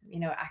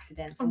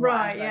 accidents and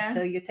Right, whatever. yeah.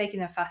 So you're taking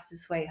the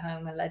fastest way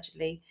home,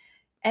 allegedly.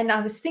 And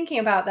I was thinking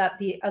about that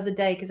the other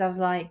day because I was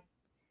like,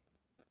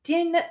 do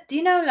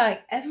you know,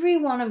 like every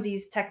one of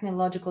these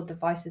technological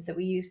devices that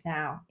we use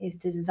now is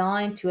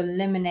designed to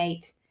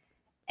eliminate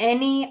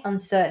any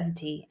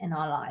uncertainty in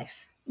our life.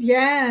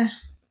 Yeah,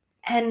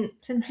 And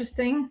it's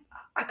interesting.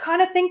 I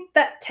kind of think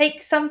that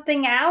takes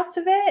something out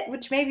of it,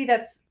 which maybe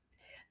that's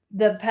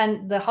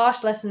the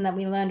harsh lesson that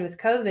we learned with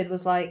COVID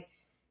was like,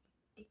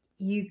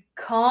 you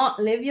can't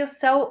live your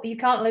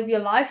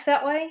life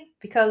that way,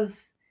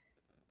 because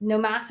no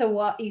matter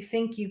what, you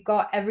think you've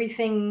got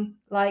everything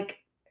like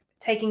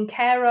taken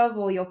care of,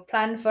 or you're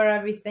planned for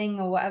everything,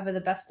 or whatever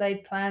the best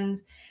laid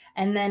plans,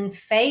 and then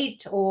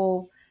fate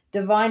or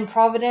divine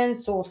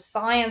providence or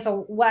science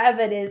or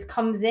whatever it is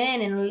comes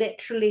in and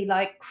literally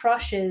like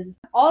crushes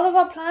all of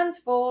our plans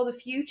for the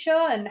future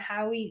and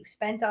how we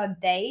spent our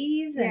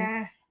days,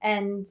 Yeah.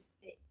 and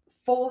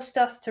forced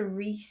us to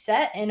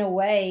reset in a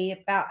way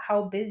about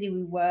how busy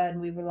we were,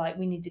 and we were like,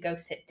 we need to go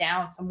sit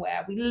down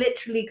somewhere. We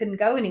literally couldn't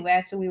go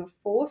anywhere, so we were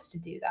forced to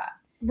do that.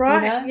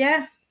 Right,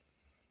 yeah.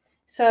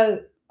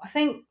 So I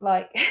think,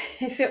 like,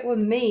 if it were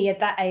me at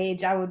that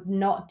age, I would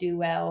not do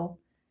well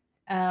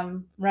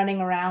running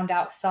around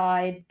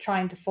outside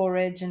trying to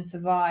forage and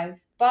survive.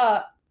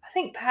 But I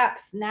think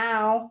perhaps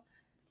now,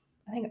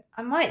 I think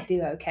I might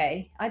do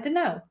okay. I don't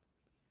know.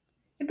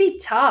 It'd be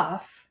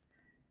tough,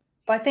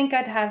 but I think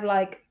I'd have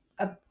like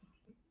a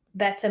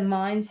better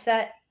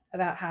mindset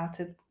about how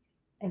to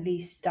at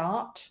least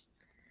start.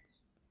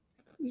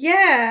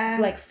 Yeah.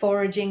 Like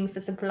foraging for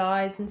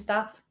supplies and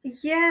stuff.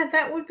 Yeah,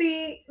 that would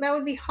be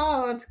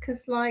hard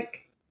because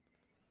like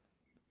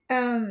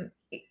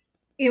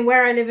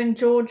where I live in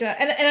Georgia,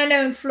 and I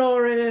know in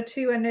Florida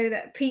too, I know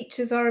that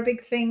peaches are a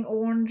big thing,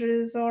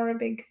 oranges are a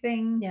big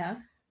thing. Yeah.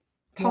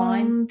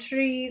 Palm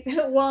trees,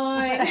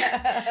 wine.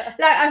 Like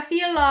I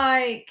feel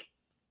like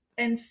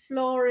in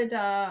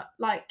Florida,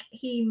 like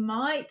he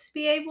might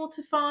be able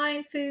to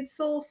find food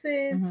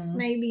sources,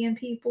 maybe in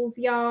people's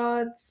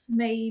yards,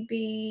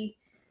 maybe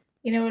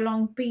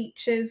along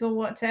beaches or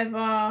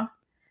whatever.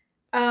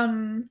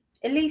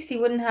 At least he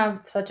wouldn't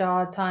have such a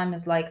hard time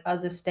as like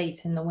other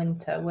states in the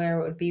winter where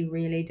it would be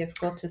really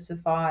difficult to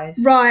survive.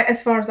 Right,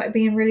 as far as like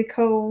being really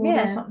cold or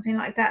Yeah. something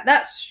like that.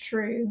 That's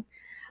true.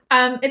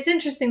 It's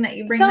interesting that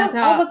you bring Don't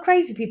that all up. the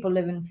crazy people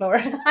live in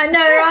Florida. I know,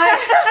 right?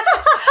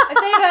 I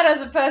say that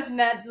as a person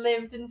that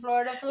lived in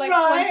Florida for like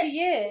 20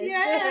 years.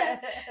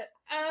 Yeah.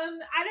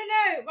 I don't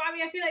know, but I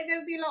mean, I feel like there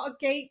would be a lot of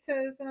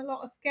gators and a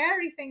lot of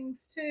scary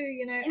things too,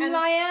 In and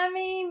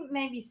Miami,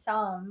 maybe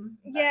some.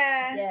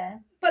 yeah, Yeah.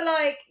 but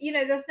like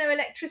there's no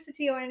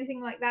electricity or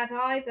anything like that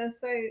either.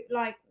 So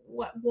like,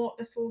 what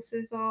water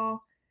sources are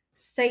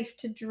safe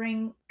to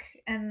drink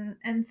and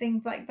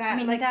things like that. I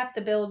mean, like, you'd have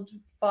to build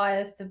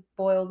fires to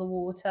boil the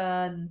water,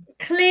 and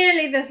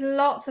clearly there's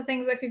lots of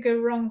things that could go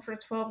wrong for a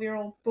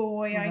 12-year-old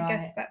boy. I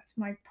guess Right. that's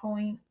my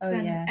point. Oh,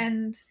 yeah.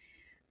 And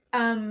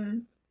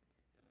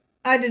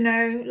I don't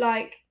know,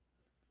 like,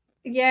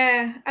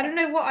 yeah, I don't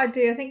know what I'd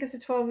do. I think as a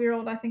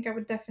 12-year-old, I think I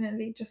would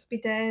definitely just be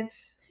dead.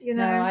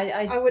 No,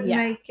 I wouldn't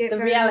make it. The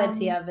very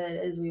reality long. of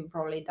it is we would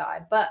probably die.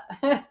 But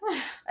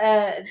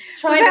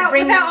trying to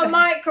bring without a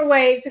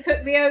microwave to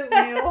cook the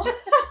oatmeal.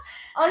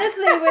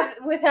 Honestly,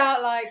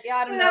 without like,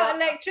 I don't without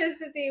know,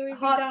 electricity, we'd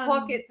hot be done.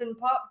 pockets and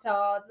Pop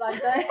Tarts, I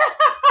don't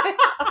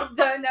I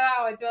don't know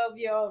how a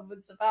 12-year-old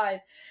would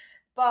survive.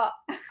 But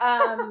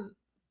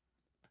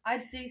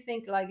I do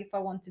think, like, if I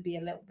want to be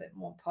a little bit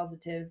more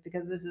positive,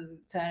 because this is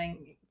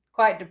turning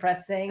quite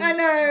depressing. I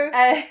know.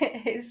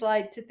 It's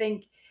like to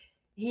think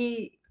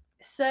he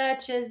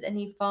searches and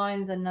he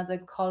finds another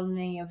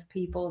colony of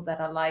people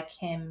that are like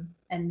him,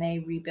 and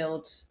they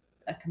rebuild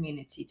a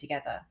community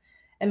together.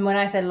 And when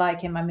I say like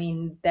him, I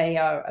mean they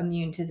are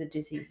immune to the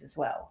disease as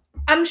well.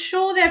 I'm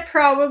sure there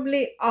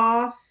probably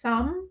are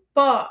some,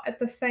 but at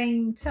the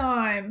same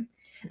time,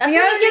 that's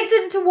when he gets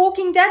into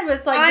Walking Dead,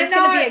 was like, there's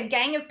going to be a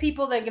gang of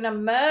people that are going to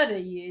murder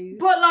you.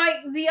 But like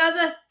the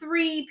other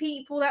 3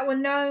 people that were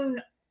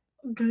known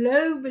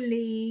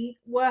globally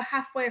were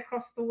halfway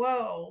across the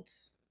world.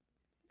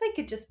 They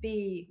could just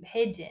be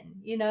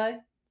hidden, like,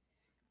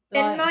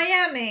 in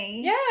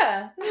Miami.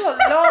 Yeah, there's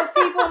a lot of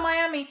people in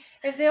Miami.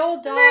 If they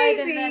all died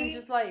and then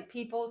just like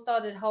people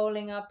started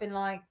holing up in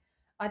like,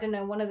 I don't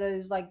know, one of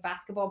those like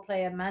basketball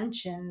player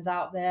mansions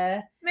out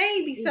there.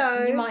 Maybe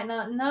so. You might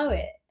not know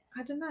it.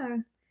 I don't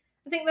know.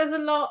 I think there's a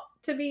lot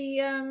to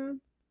be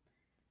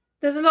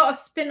there's a lot of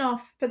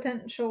spin-off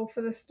potential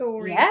for the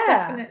story. Yeah.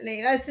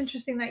 Definitely. It's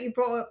interesting that you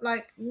brought up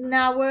like,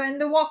 now we're in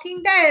The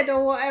Walking Dead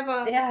or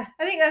whatever. Yeah.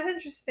 I think that's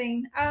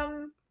interesting.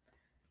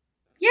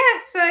 Yeah,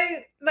 so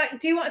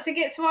like, do you want to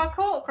get to our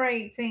cork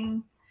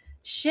rating?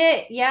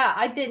 Shit, yeah,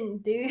 I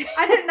didn't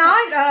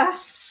either.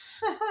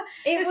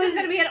 This is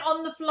going to be an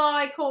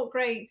on-the-fly cork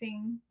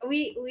rating.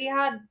 We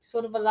had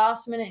sort of a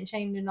last minute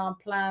change in our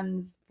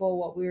plans for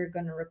what we were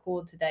going to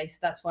record today, so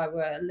that's why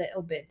we're a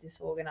little bit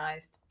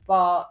disorganized.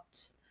 But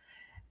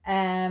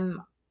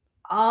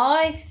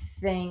I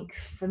think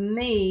for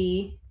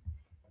me,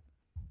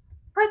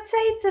 I'd say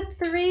it's a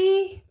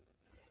 3.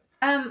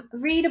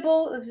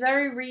 Readable. It was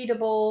very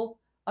readable.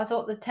 I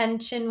thought the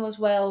tension was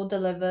well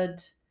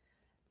delivered.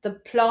 The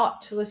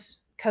plot was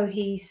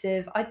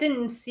cohesive. I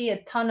didn't see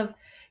a ton of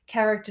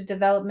character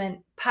development,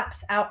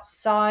 perhaps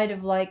outside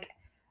of like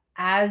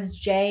as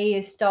Jay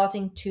is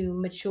starting to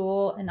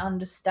mature and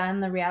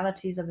understand the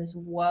realities of his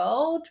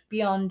world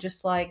beyond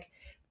just like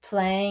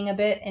playing a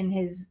bit in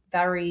his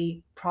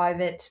very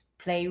private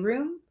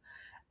playroom,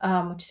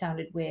 which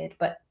sounded weird,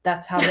 but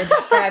that's how they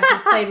described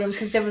his playroom,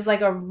 because there was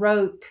like a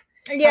rope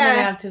coming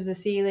out of the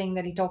ceiling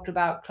that he talked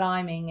about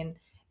climbing, and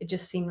it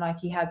just seemed like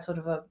he had sort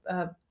of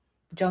a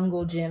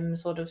jungle gym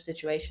sort of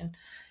situation.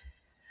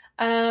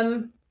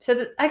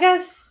 So I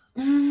guess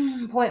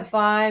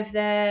 0.5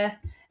 there,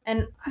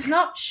 and I'm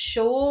not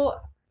sure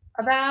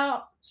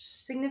about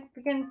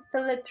significance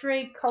to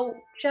literary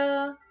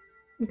culture.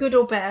 Good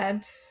or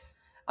bad?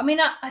 I mean,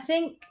 I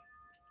think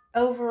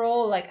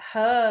overall, like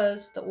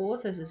hers, the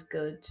author's is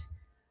good.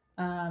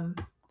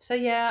 So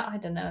yeah, I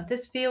don't know.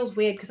 This feels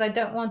weird because I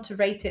don't want to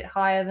rate it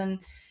higher than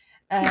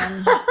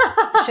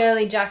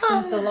Shirley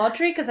Jackson's The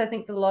Lottery, because I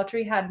think The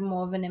Lottery had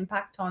more of an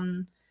impact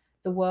on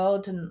the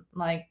world, and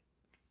like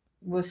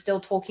we're still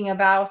talking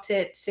about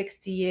it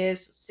 70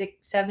 years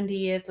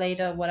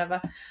later, whatever.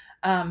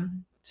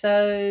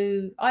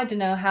 So I don't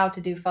know how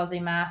to do fuzzy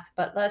math,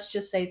 but let's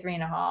just say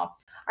 3.5.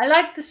 I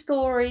like the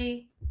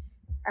story.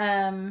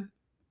 I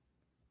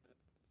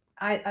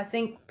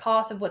think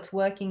part of what's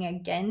working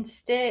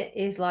against it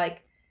is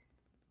like,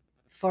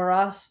 for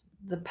us,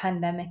 the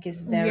pandemic is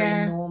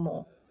very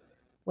normal.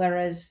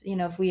 Whereas,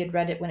 if we had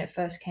read it when it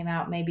first came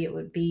out, maybe it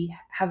would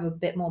have a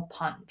bit more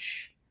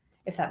punch,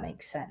 if that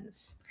makes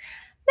sense.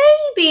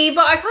 Maybe,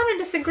 but I kind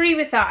of disagree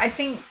with that. I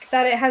think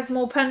that it has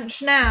more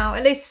punch now,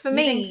 at least for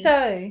me. You think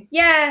so?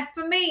 Yeah,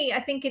 for me,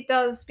 I think it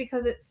does,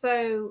 because it's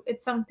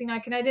something I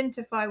can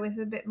identify with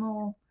a bit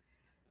more.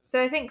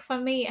 So I think for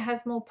me, it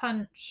has more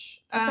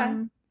punch.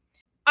 Okay.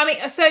 I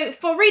mean, so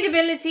for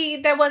readability,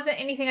 there wasn't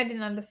anything I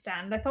didn't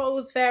understand. I thought it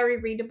was very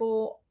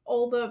readable.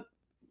 All the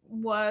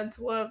words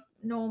were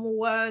normal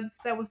words.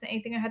 There wasn't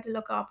anything I had to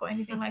look up or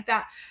anything like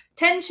that.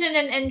 Tension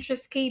and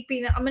interest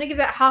keeping, I'm going to give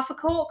that half a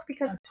cork,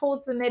 because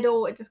towards the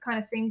middle, it just kind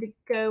of seemed to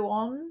go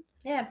on.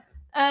 Yeah.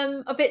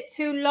 A bit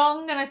too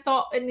long, and I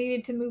thought it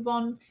needed to move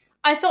on.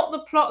 I thought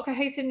the plot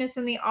cohesiveness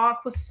and the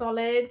arc was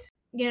solid.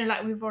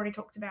 Like we've already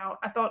talked about.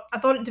 I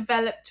thought it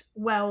developed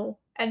well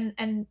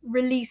and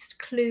released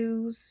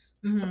clues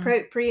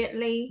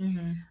appropriately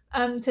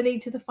to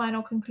lead to the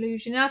final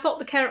conclusion. And I thought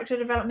the character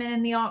development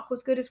and the arc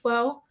was good as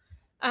well.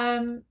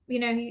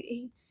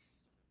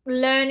 He's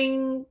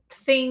learning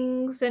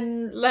things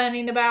and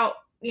learning about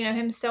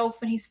himself,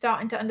 and he's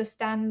starting to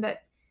understand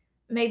that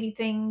maybe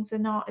things are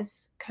not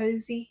as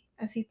cozy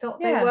as he thought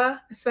they were,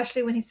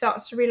 especially when he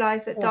starts to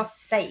realize that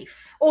safe.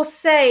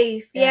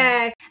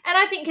 Yeah. And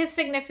I think his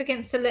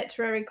significance to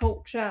literary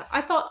culture,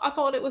 I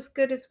thought it was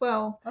good as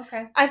well.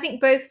 Okay. I think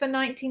both for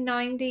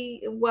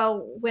 1990,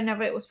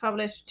 whenever it was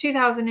published,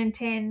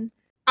 2010,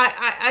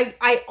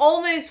 I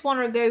almost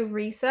want to go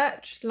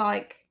research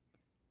like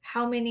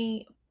how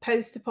many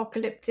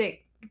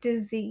post-apocalyptic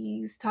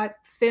disease type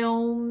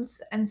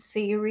films and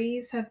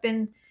series have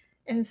been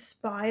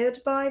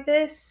inspired by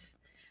this.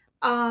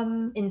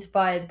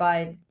 Inspired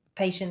by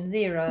Patient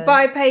Zero.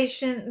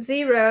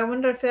 I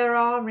wonder if there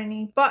are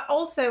any. But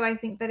also, I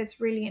think that it's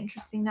really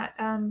interesting that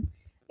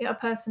a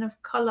person of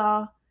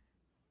color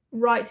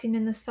writing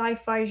in the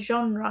sci-fi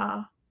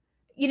genre,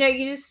 you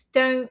just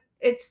don't.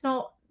 There's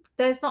not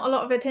a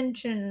lot of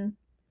attention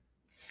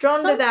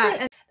drawn to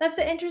that. And that's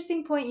an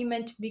interesting point you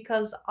mentioned,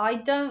 because I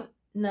don't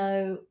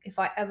know if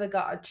I ever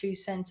got a true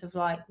sense of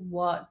like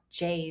what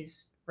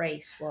Jay's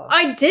race was.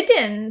 I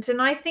didn't,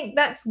 and I think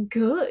that's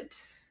good.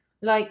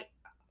 Like,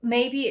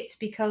 maybe it's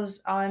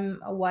because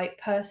I'm a white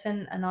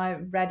person and I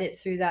read it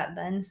through that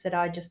lens that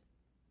I just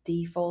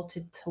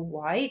defaulted to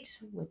white,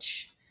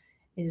 which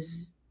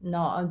is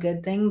not a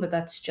good thing, but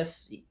that's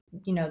just,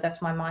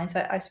 that's my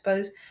mindset, I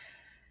suppose.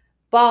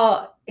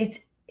 But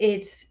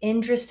it's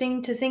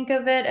interesting to think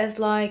of it as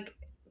like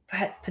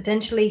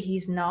potentially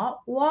he's not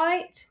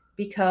white,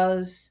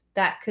 because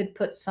that could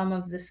put some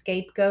of the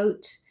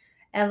scapegoat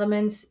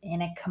elements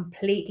in a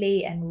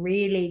completely and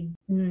really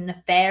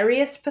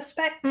nefarious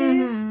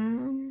perspective.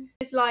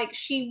 It's like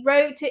she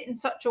wrote it in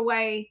such a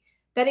way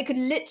that it could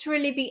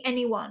literally be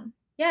anyone.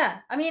 Yeah,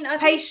 I mean, I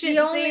think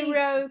Patient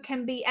Zero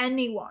can be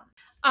anyone.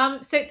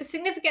 So the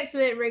significance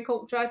of literary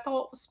culture, I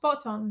thought, was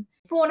spot on.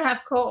 4.5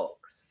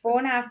 corks.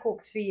 4.5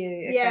 corks for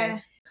you. Okay. Yeah.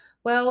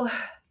 Well,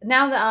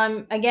 now that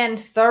I'm again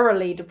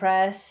thoroughly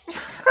depressed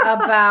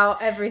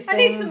about everything, I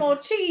need some more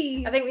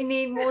cheese. I think we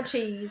need more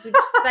cheese, which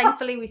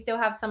thankfully we still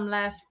have some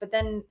left. But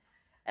then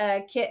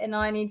Kit and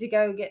I need to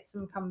go get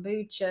some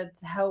kombucha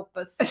to help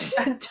us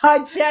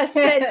digest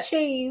said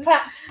cheese.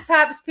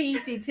 Perhaps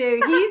Petey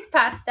too. He's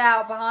passed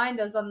out behind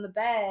us on the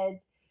bed,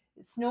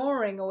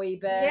 snoring a wee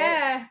bit.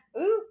 Yeah.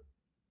 Ooh,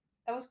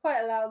 that was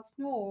quite a loud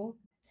snore.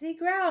 Is he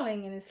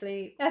growling in his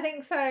sleep? I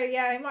think so,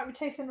 yeah. He might be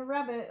chasing a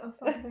rabbit or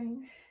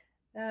something.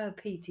 Oh,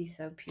 Petey's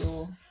so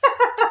pure.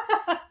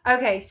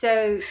 Okay,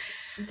 so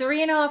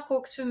 3.5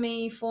 corks for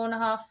me,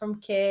 4.5 from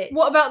Kit.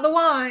 What about the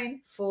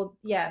wine?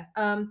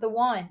 The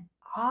wine.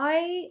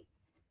 I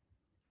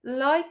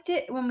liked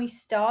it when we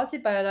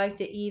started, but I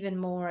liked it even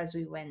more as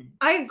we went.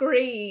 I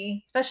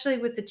agree. Especially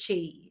with the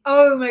cheese.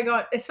 Oh my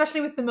god, especially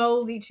with the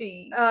moldy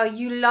cheese.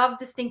 You love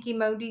the stinky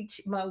moldy.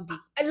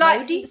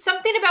 Like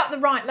something about the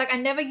rind. Like I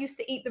never used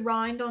to eat the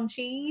rind on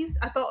cheese.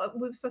 I thought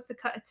we were supposed to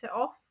cut it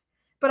off,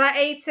 but I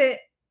ate it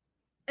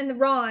in the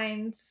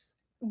rinds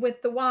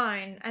with the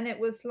wine, and it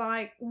was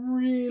like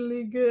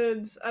really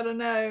good. I don't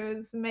know,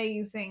 it's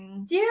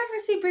amazing. Do you ever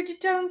see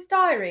Bridget Jones'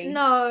 Diary?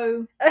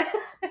 No.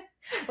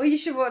 Well, you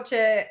should watch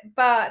it.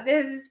 But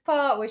there's this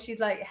part where she's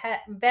like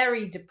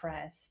very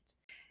depressed.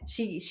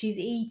 She's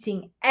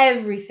eating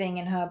everything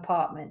in her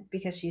apartment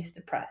because she's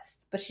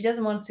depressed, but she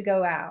doesn't want to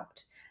go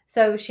out.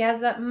 So she has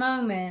that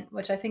moment,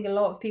 which I think a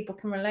lot of people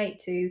can relate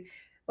to,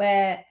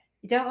 where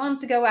you don't want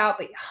to go out,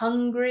 but you're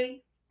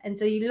hungry. And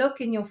so you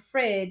look in your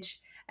fridge,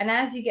 and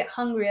as you get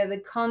hungrier, the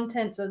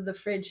contents of the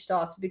fridge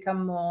start to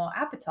become more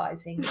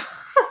appetizing.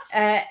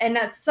 And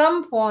at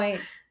some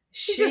point,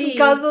 she just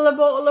guzzle a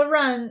bottle of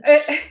ranch.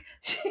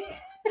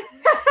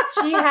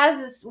 She has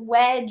this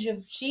wedge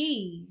of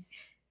cheese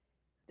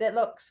that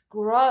looks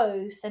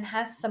gross and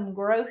has some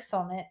growth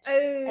on it.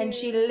 Oh. And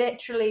she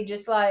literally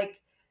just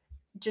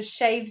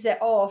shaves it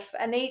off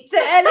and eats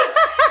it anyway.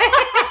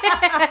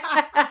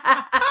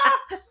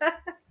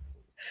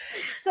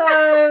 So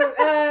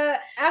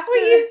after we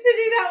used to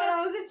do that when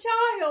I was a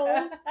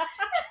child.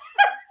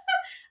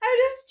 Oh,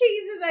 this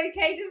cheese is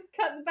okay. Just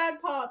cut the bad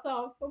parts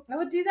off. I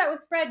would do that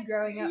with bread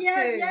growing up too.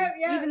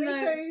 Yeah. Even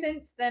though too.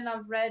 Since then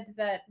I've read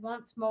that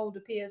once mold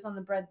appears on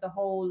the bread, the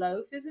whole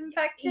loaf is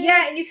infected.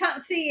 Yeah, and you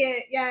can't see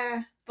it.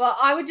 Yeah. But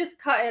I would just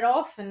cut it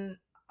off, and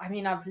I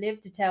mean, I've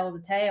lived to tell the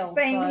tale.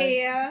 Same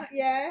here.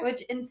 Yeah.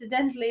 Which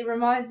incidentally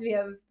reminds me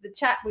of the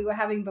chat we were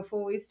having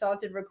before we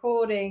started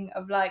recording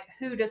of like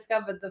who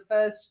discovered the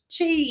first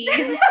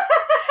cheese.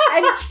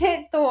 And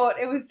Kit thought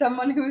it was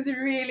someone who was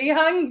really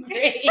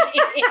hungry.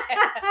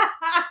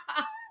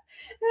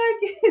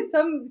 Like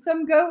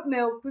some goat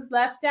milk was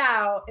left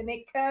out and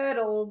it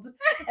curdled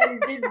and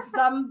did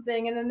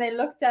something, and then they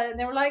looked at it and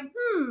they were like,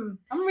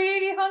 I'm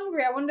really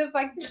hungry. I wonder if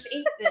I can just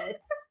eat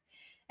this.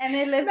 And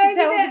they lived to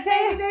tell the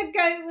tale. Maybe their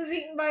goat was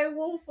eaten by a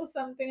wolf or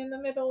something in the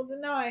middle of the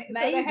night.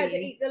 Maybe. So they had to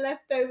eat the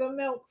leftover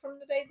milk from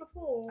the day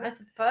before. I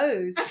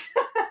suppose.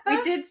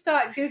 We did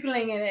start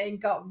Googling it and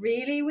it got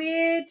really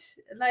weird.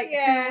 Like,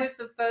 who was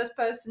the first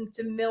person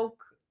to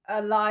milk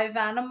a live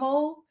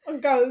animal? A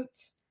goat.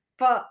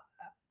 But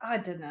I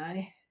don't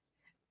know.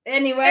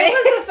 Anyway. It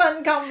was a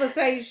fun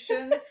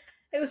conversation.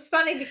 It was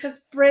funny because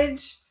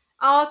Bridge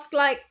asked,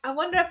 like, I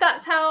wonder if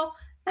that's how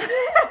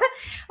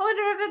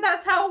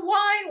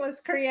wine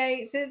was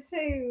created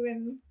too.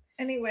 And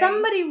anyway,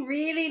 somebody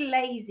really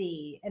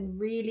lazy and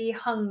really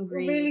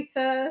hungry, really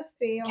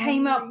thirsty,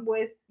 came up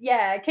with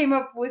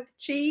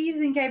cheese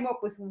and came up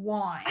with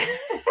wine.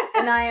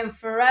 And I am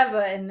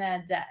forever in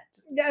their debt.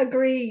 Yeah,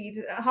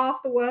 agreed.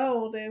 Half the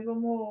world is or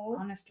more.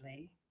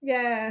 Honestly.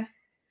 Yeah.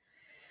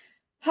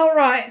 All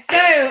right. So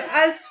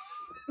as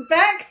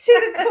back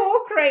to the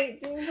cork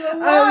rating for the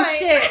wine. Oh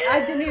shit! I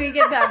didn't even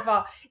get that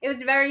far. It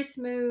was very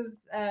smooth,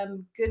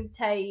 good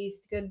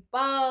taste, good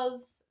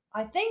buzz.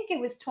 I think it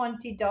was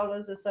 $20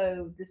 or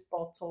so this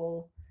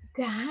bottle.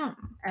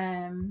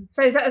 Damn.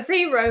 So is that a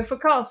 0 for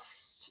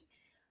cost?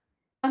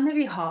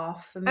 Maybe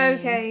half for me.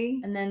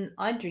 Okay. And then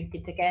I drink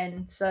it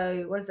again.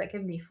 So what does that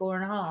give me?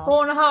 4.5.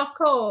 4.5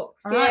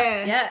 corks. All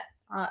right. Yeah.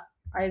 I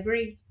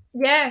agree.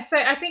 Yeah, so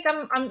I think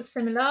I'm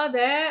similar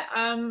there,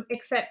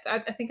 except I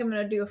think I'm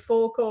going to do a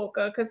 4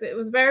 corker because it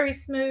was very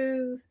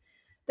smooth.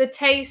 The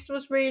taste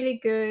was really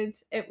good.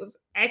 It was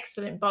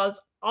excellent buzz,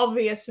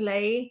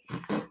 obviously.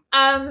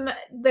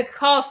 The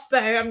cost, though,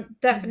 I'm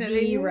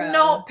definitely 0.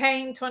 Not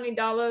paying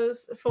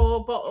 $20 for a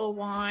bottle of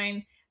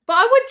wine. But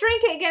I would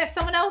drink it again if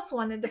someone else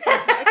wanted to pay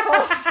that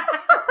cost.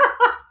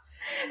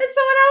 If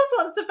someone else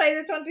wants to pay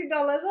the $20,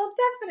 I'll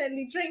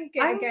definitely drink it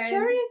again. I'm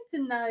curious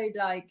to know,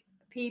 like,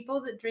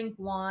 people that drink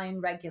wine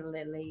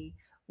regularly,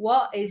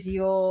 what is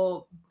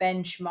your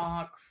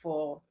benchmark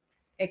for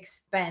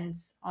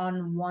expense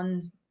on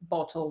one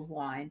bottle of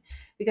wine?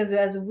 Because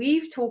as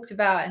we've talked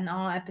about in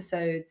our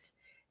episodes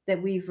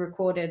that we've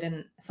recorded,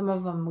 and some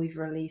of them we've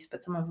released,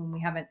 but some of them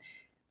we haven't,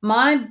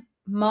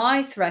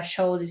 my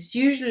threshold is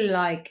usually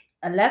like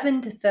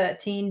 $11 to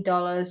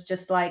 $13,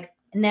 just like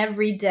an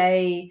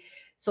everyday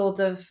sort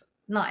of,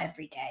 not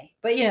every day,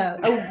 but you know,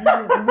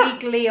 a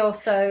weekly or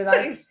so.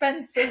 Like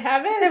expensive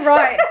habits,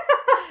 right?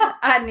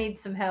 I need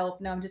some help.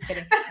 No, I'm just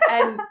kidding.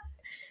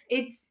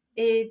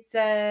 It's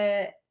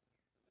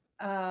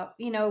a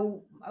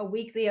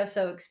weekly or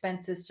so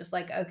expenses, just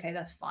like, okay,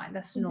 that's fine,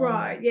 that's normal.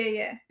 Right.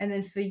 Yeah. And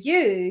then for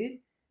you,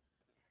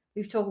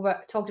 we've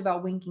talked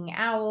about Winking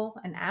Owl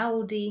and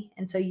Aldi,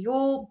 and so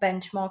your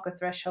benchmark or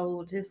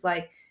threshold is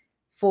like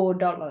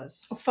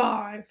 $4.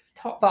 5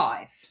 top.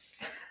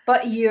 Fives.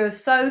 But you're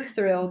so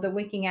thrilled that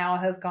Winking Owl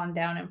has gone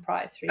down in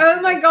price recently.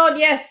 Oh my god,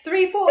 yes,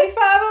 $3.45 a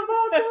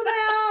bottle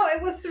now.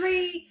 It was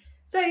 3.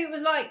 So it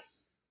was like,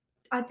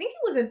 I think it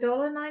was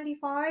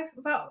 $1.95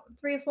 about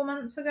 3 or 4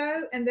 months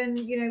ago, and then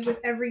with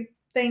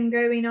everything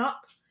going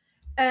up,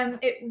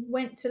 it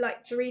went to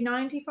like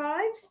 $3.95,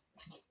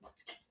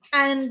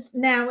 and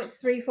now it's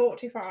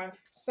 $3.45.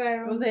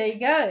 So Well, there you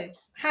go.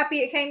 Happy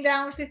it came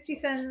down 50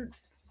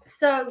 cents.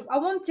 So I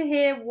want to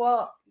hear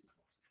what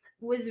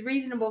was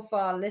reasonable for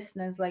our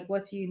listeners. Like,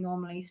 what do you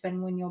normally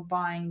spend when you're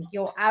buying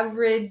your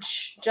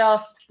average,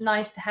 just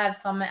nice to have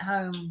some at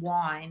home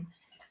wine?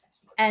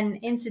 And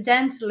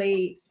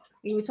incidentally,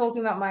 we were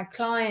talking about my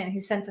client who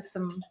sent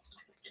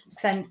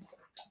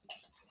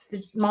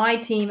my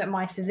team at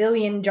my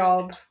civilian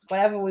job,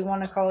 whatever we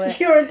want to call it,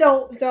 Your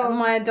adult job,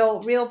 my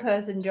adult real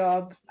person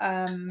job,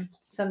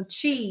 some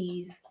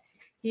cheese.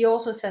 He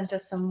also sent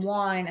us some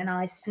wine, and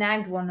I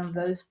snagged one of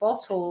those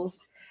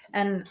bottles,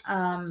 and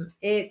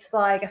it's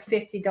like a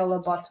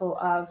 $50 bottle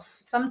of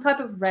some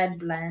type of red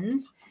blend.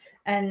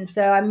 And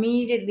so I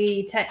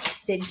immediately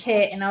texted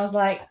Kit, and I was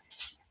like,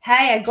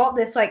 hey, I got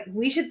this, like,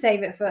 we should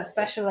save it for a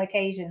special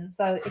occasion.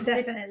 So it's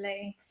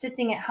definitely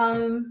sitting at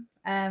home.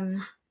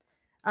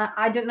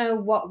 I don't know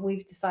what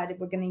we've decided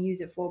we're going to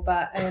use it for,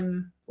 but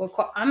I'm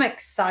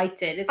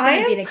excited. It's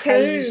going to be an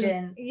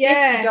occasion.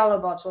 Yeah.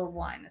 $50 bottle of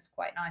wine is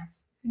quite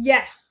nice.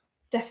 Yeah,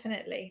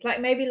 definitely. Like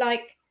maybe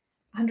like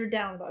 100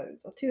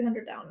 downloads or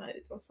 200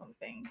 downloads or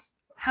something.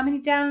 How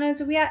many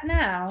downloads are we at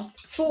now?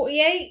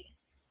 48.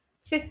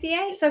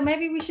 58? So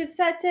maybe we should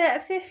set it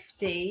at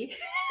 50.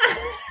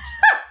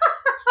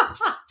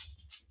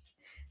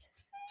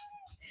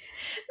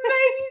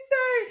 Maybe so.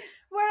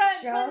 We're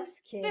at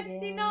Just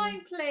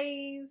 59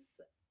 plays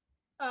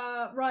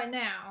right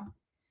now.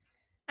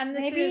 And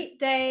this Maybe- is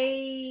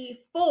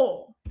day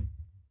 4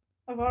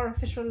 of our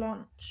official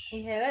launch.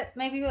 Yeah,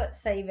 maybe let's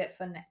save it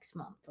for next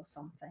month or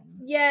something.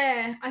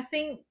 Yeah, I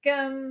think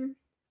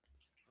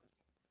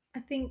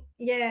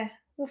yeah,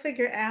 we'll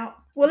figure it out.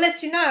 We'll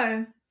let you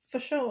know for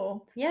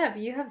sure. Yeah, if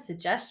you have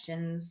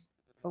suggestions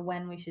for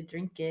when we should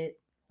drink it,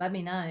 let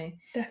me know.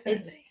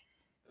 Definitely.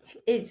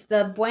 It's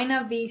the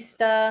Buena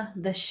Vista,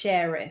 the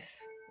Sheriff,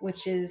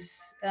 which is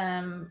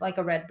like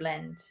a red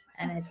blend,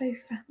 and Sounds so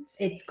fancy.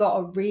 it's got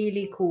a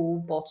really cool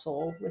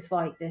bottle with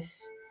like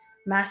this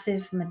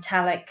massive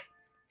metallic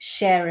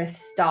sheriff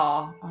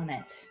star on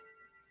it.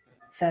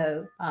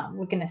 So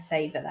we're gonna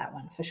savor that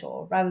one for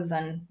sure, rather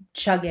than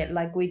chug it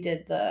like we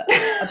did the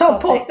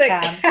Apothic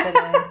cab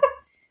today.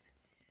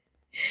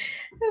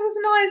 It was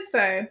nice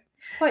though.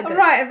 Quite good. All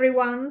right,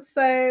 everyone.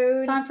 So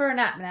it's time for a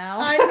nap now.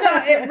 I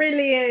know it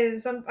really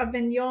is. I've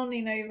been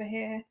yawning over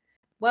here.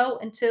 Well,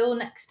 until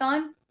next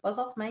time, buzz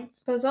off,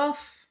 mates. Buzz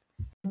off.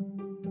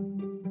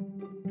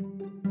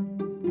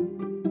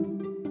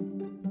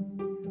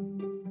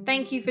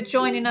 Thank you for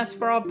joining us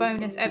for our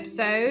bonus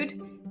episode.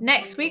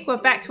 Next week, we're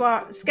back to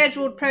our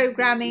scheduled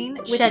programming.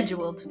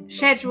 Scheduled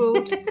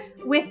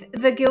with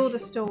the Gilda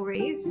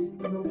stories.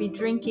 And we'll be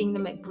drinking the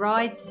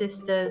McBride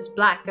Sisters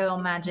Black Girl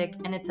Magic,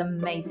 and it's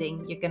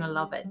amazing. You're going to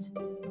love it.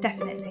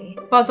 Definitely.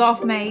 Buzz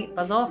off, mates.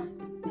 Buzz off.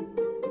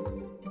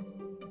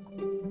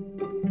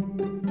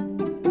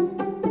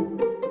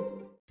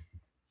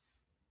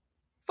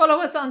 Follow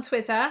us on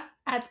Twitter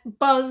at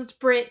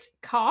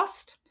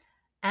BuzzedBritCast.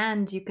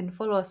 And you can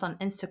follow us on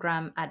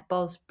Instagram at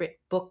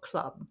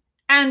BuzzBritBookClub.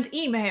 And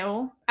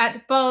email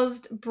at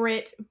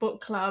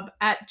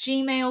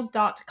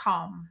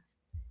buzzedbritbookclub@gmail.com.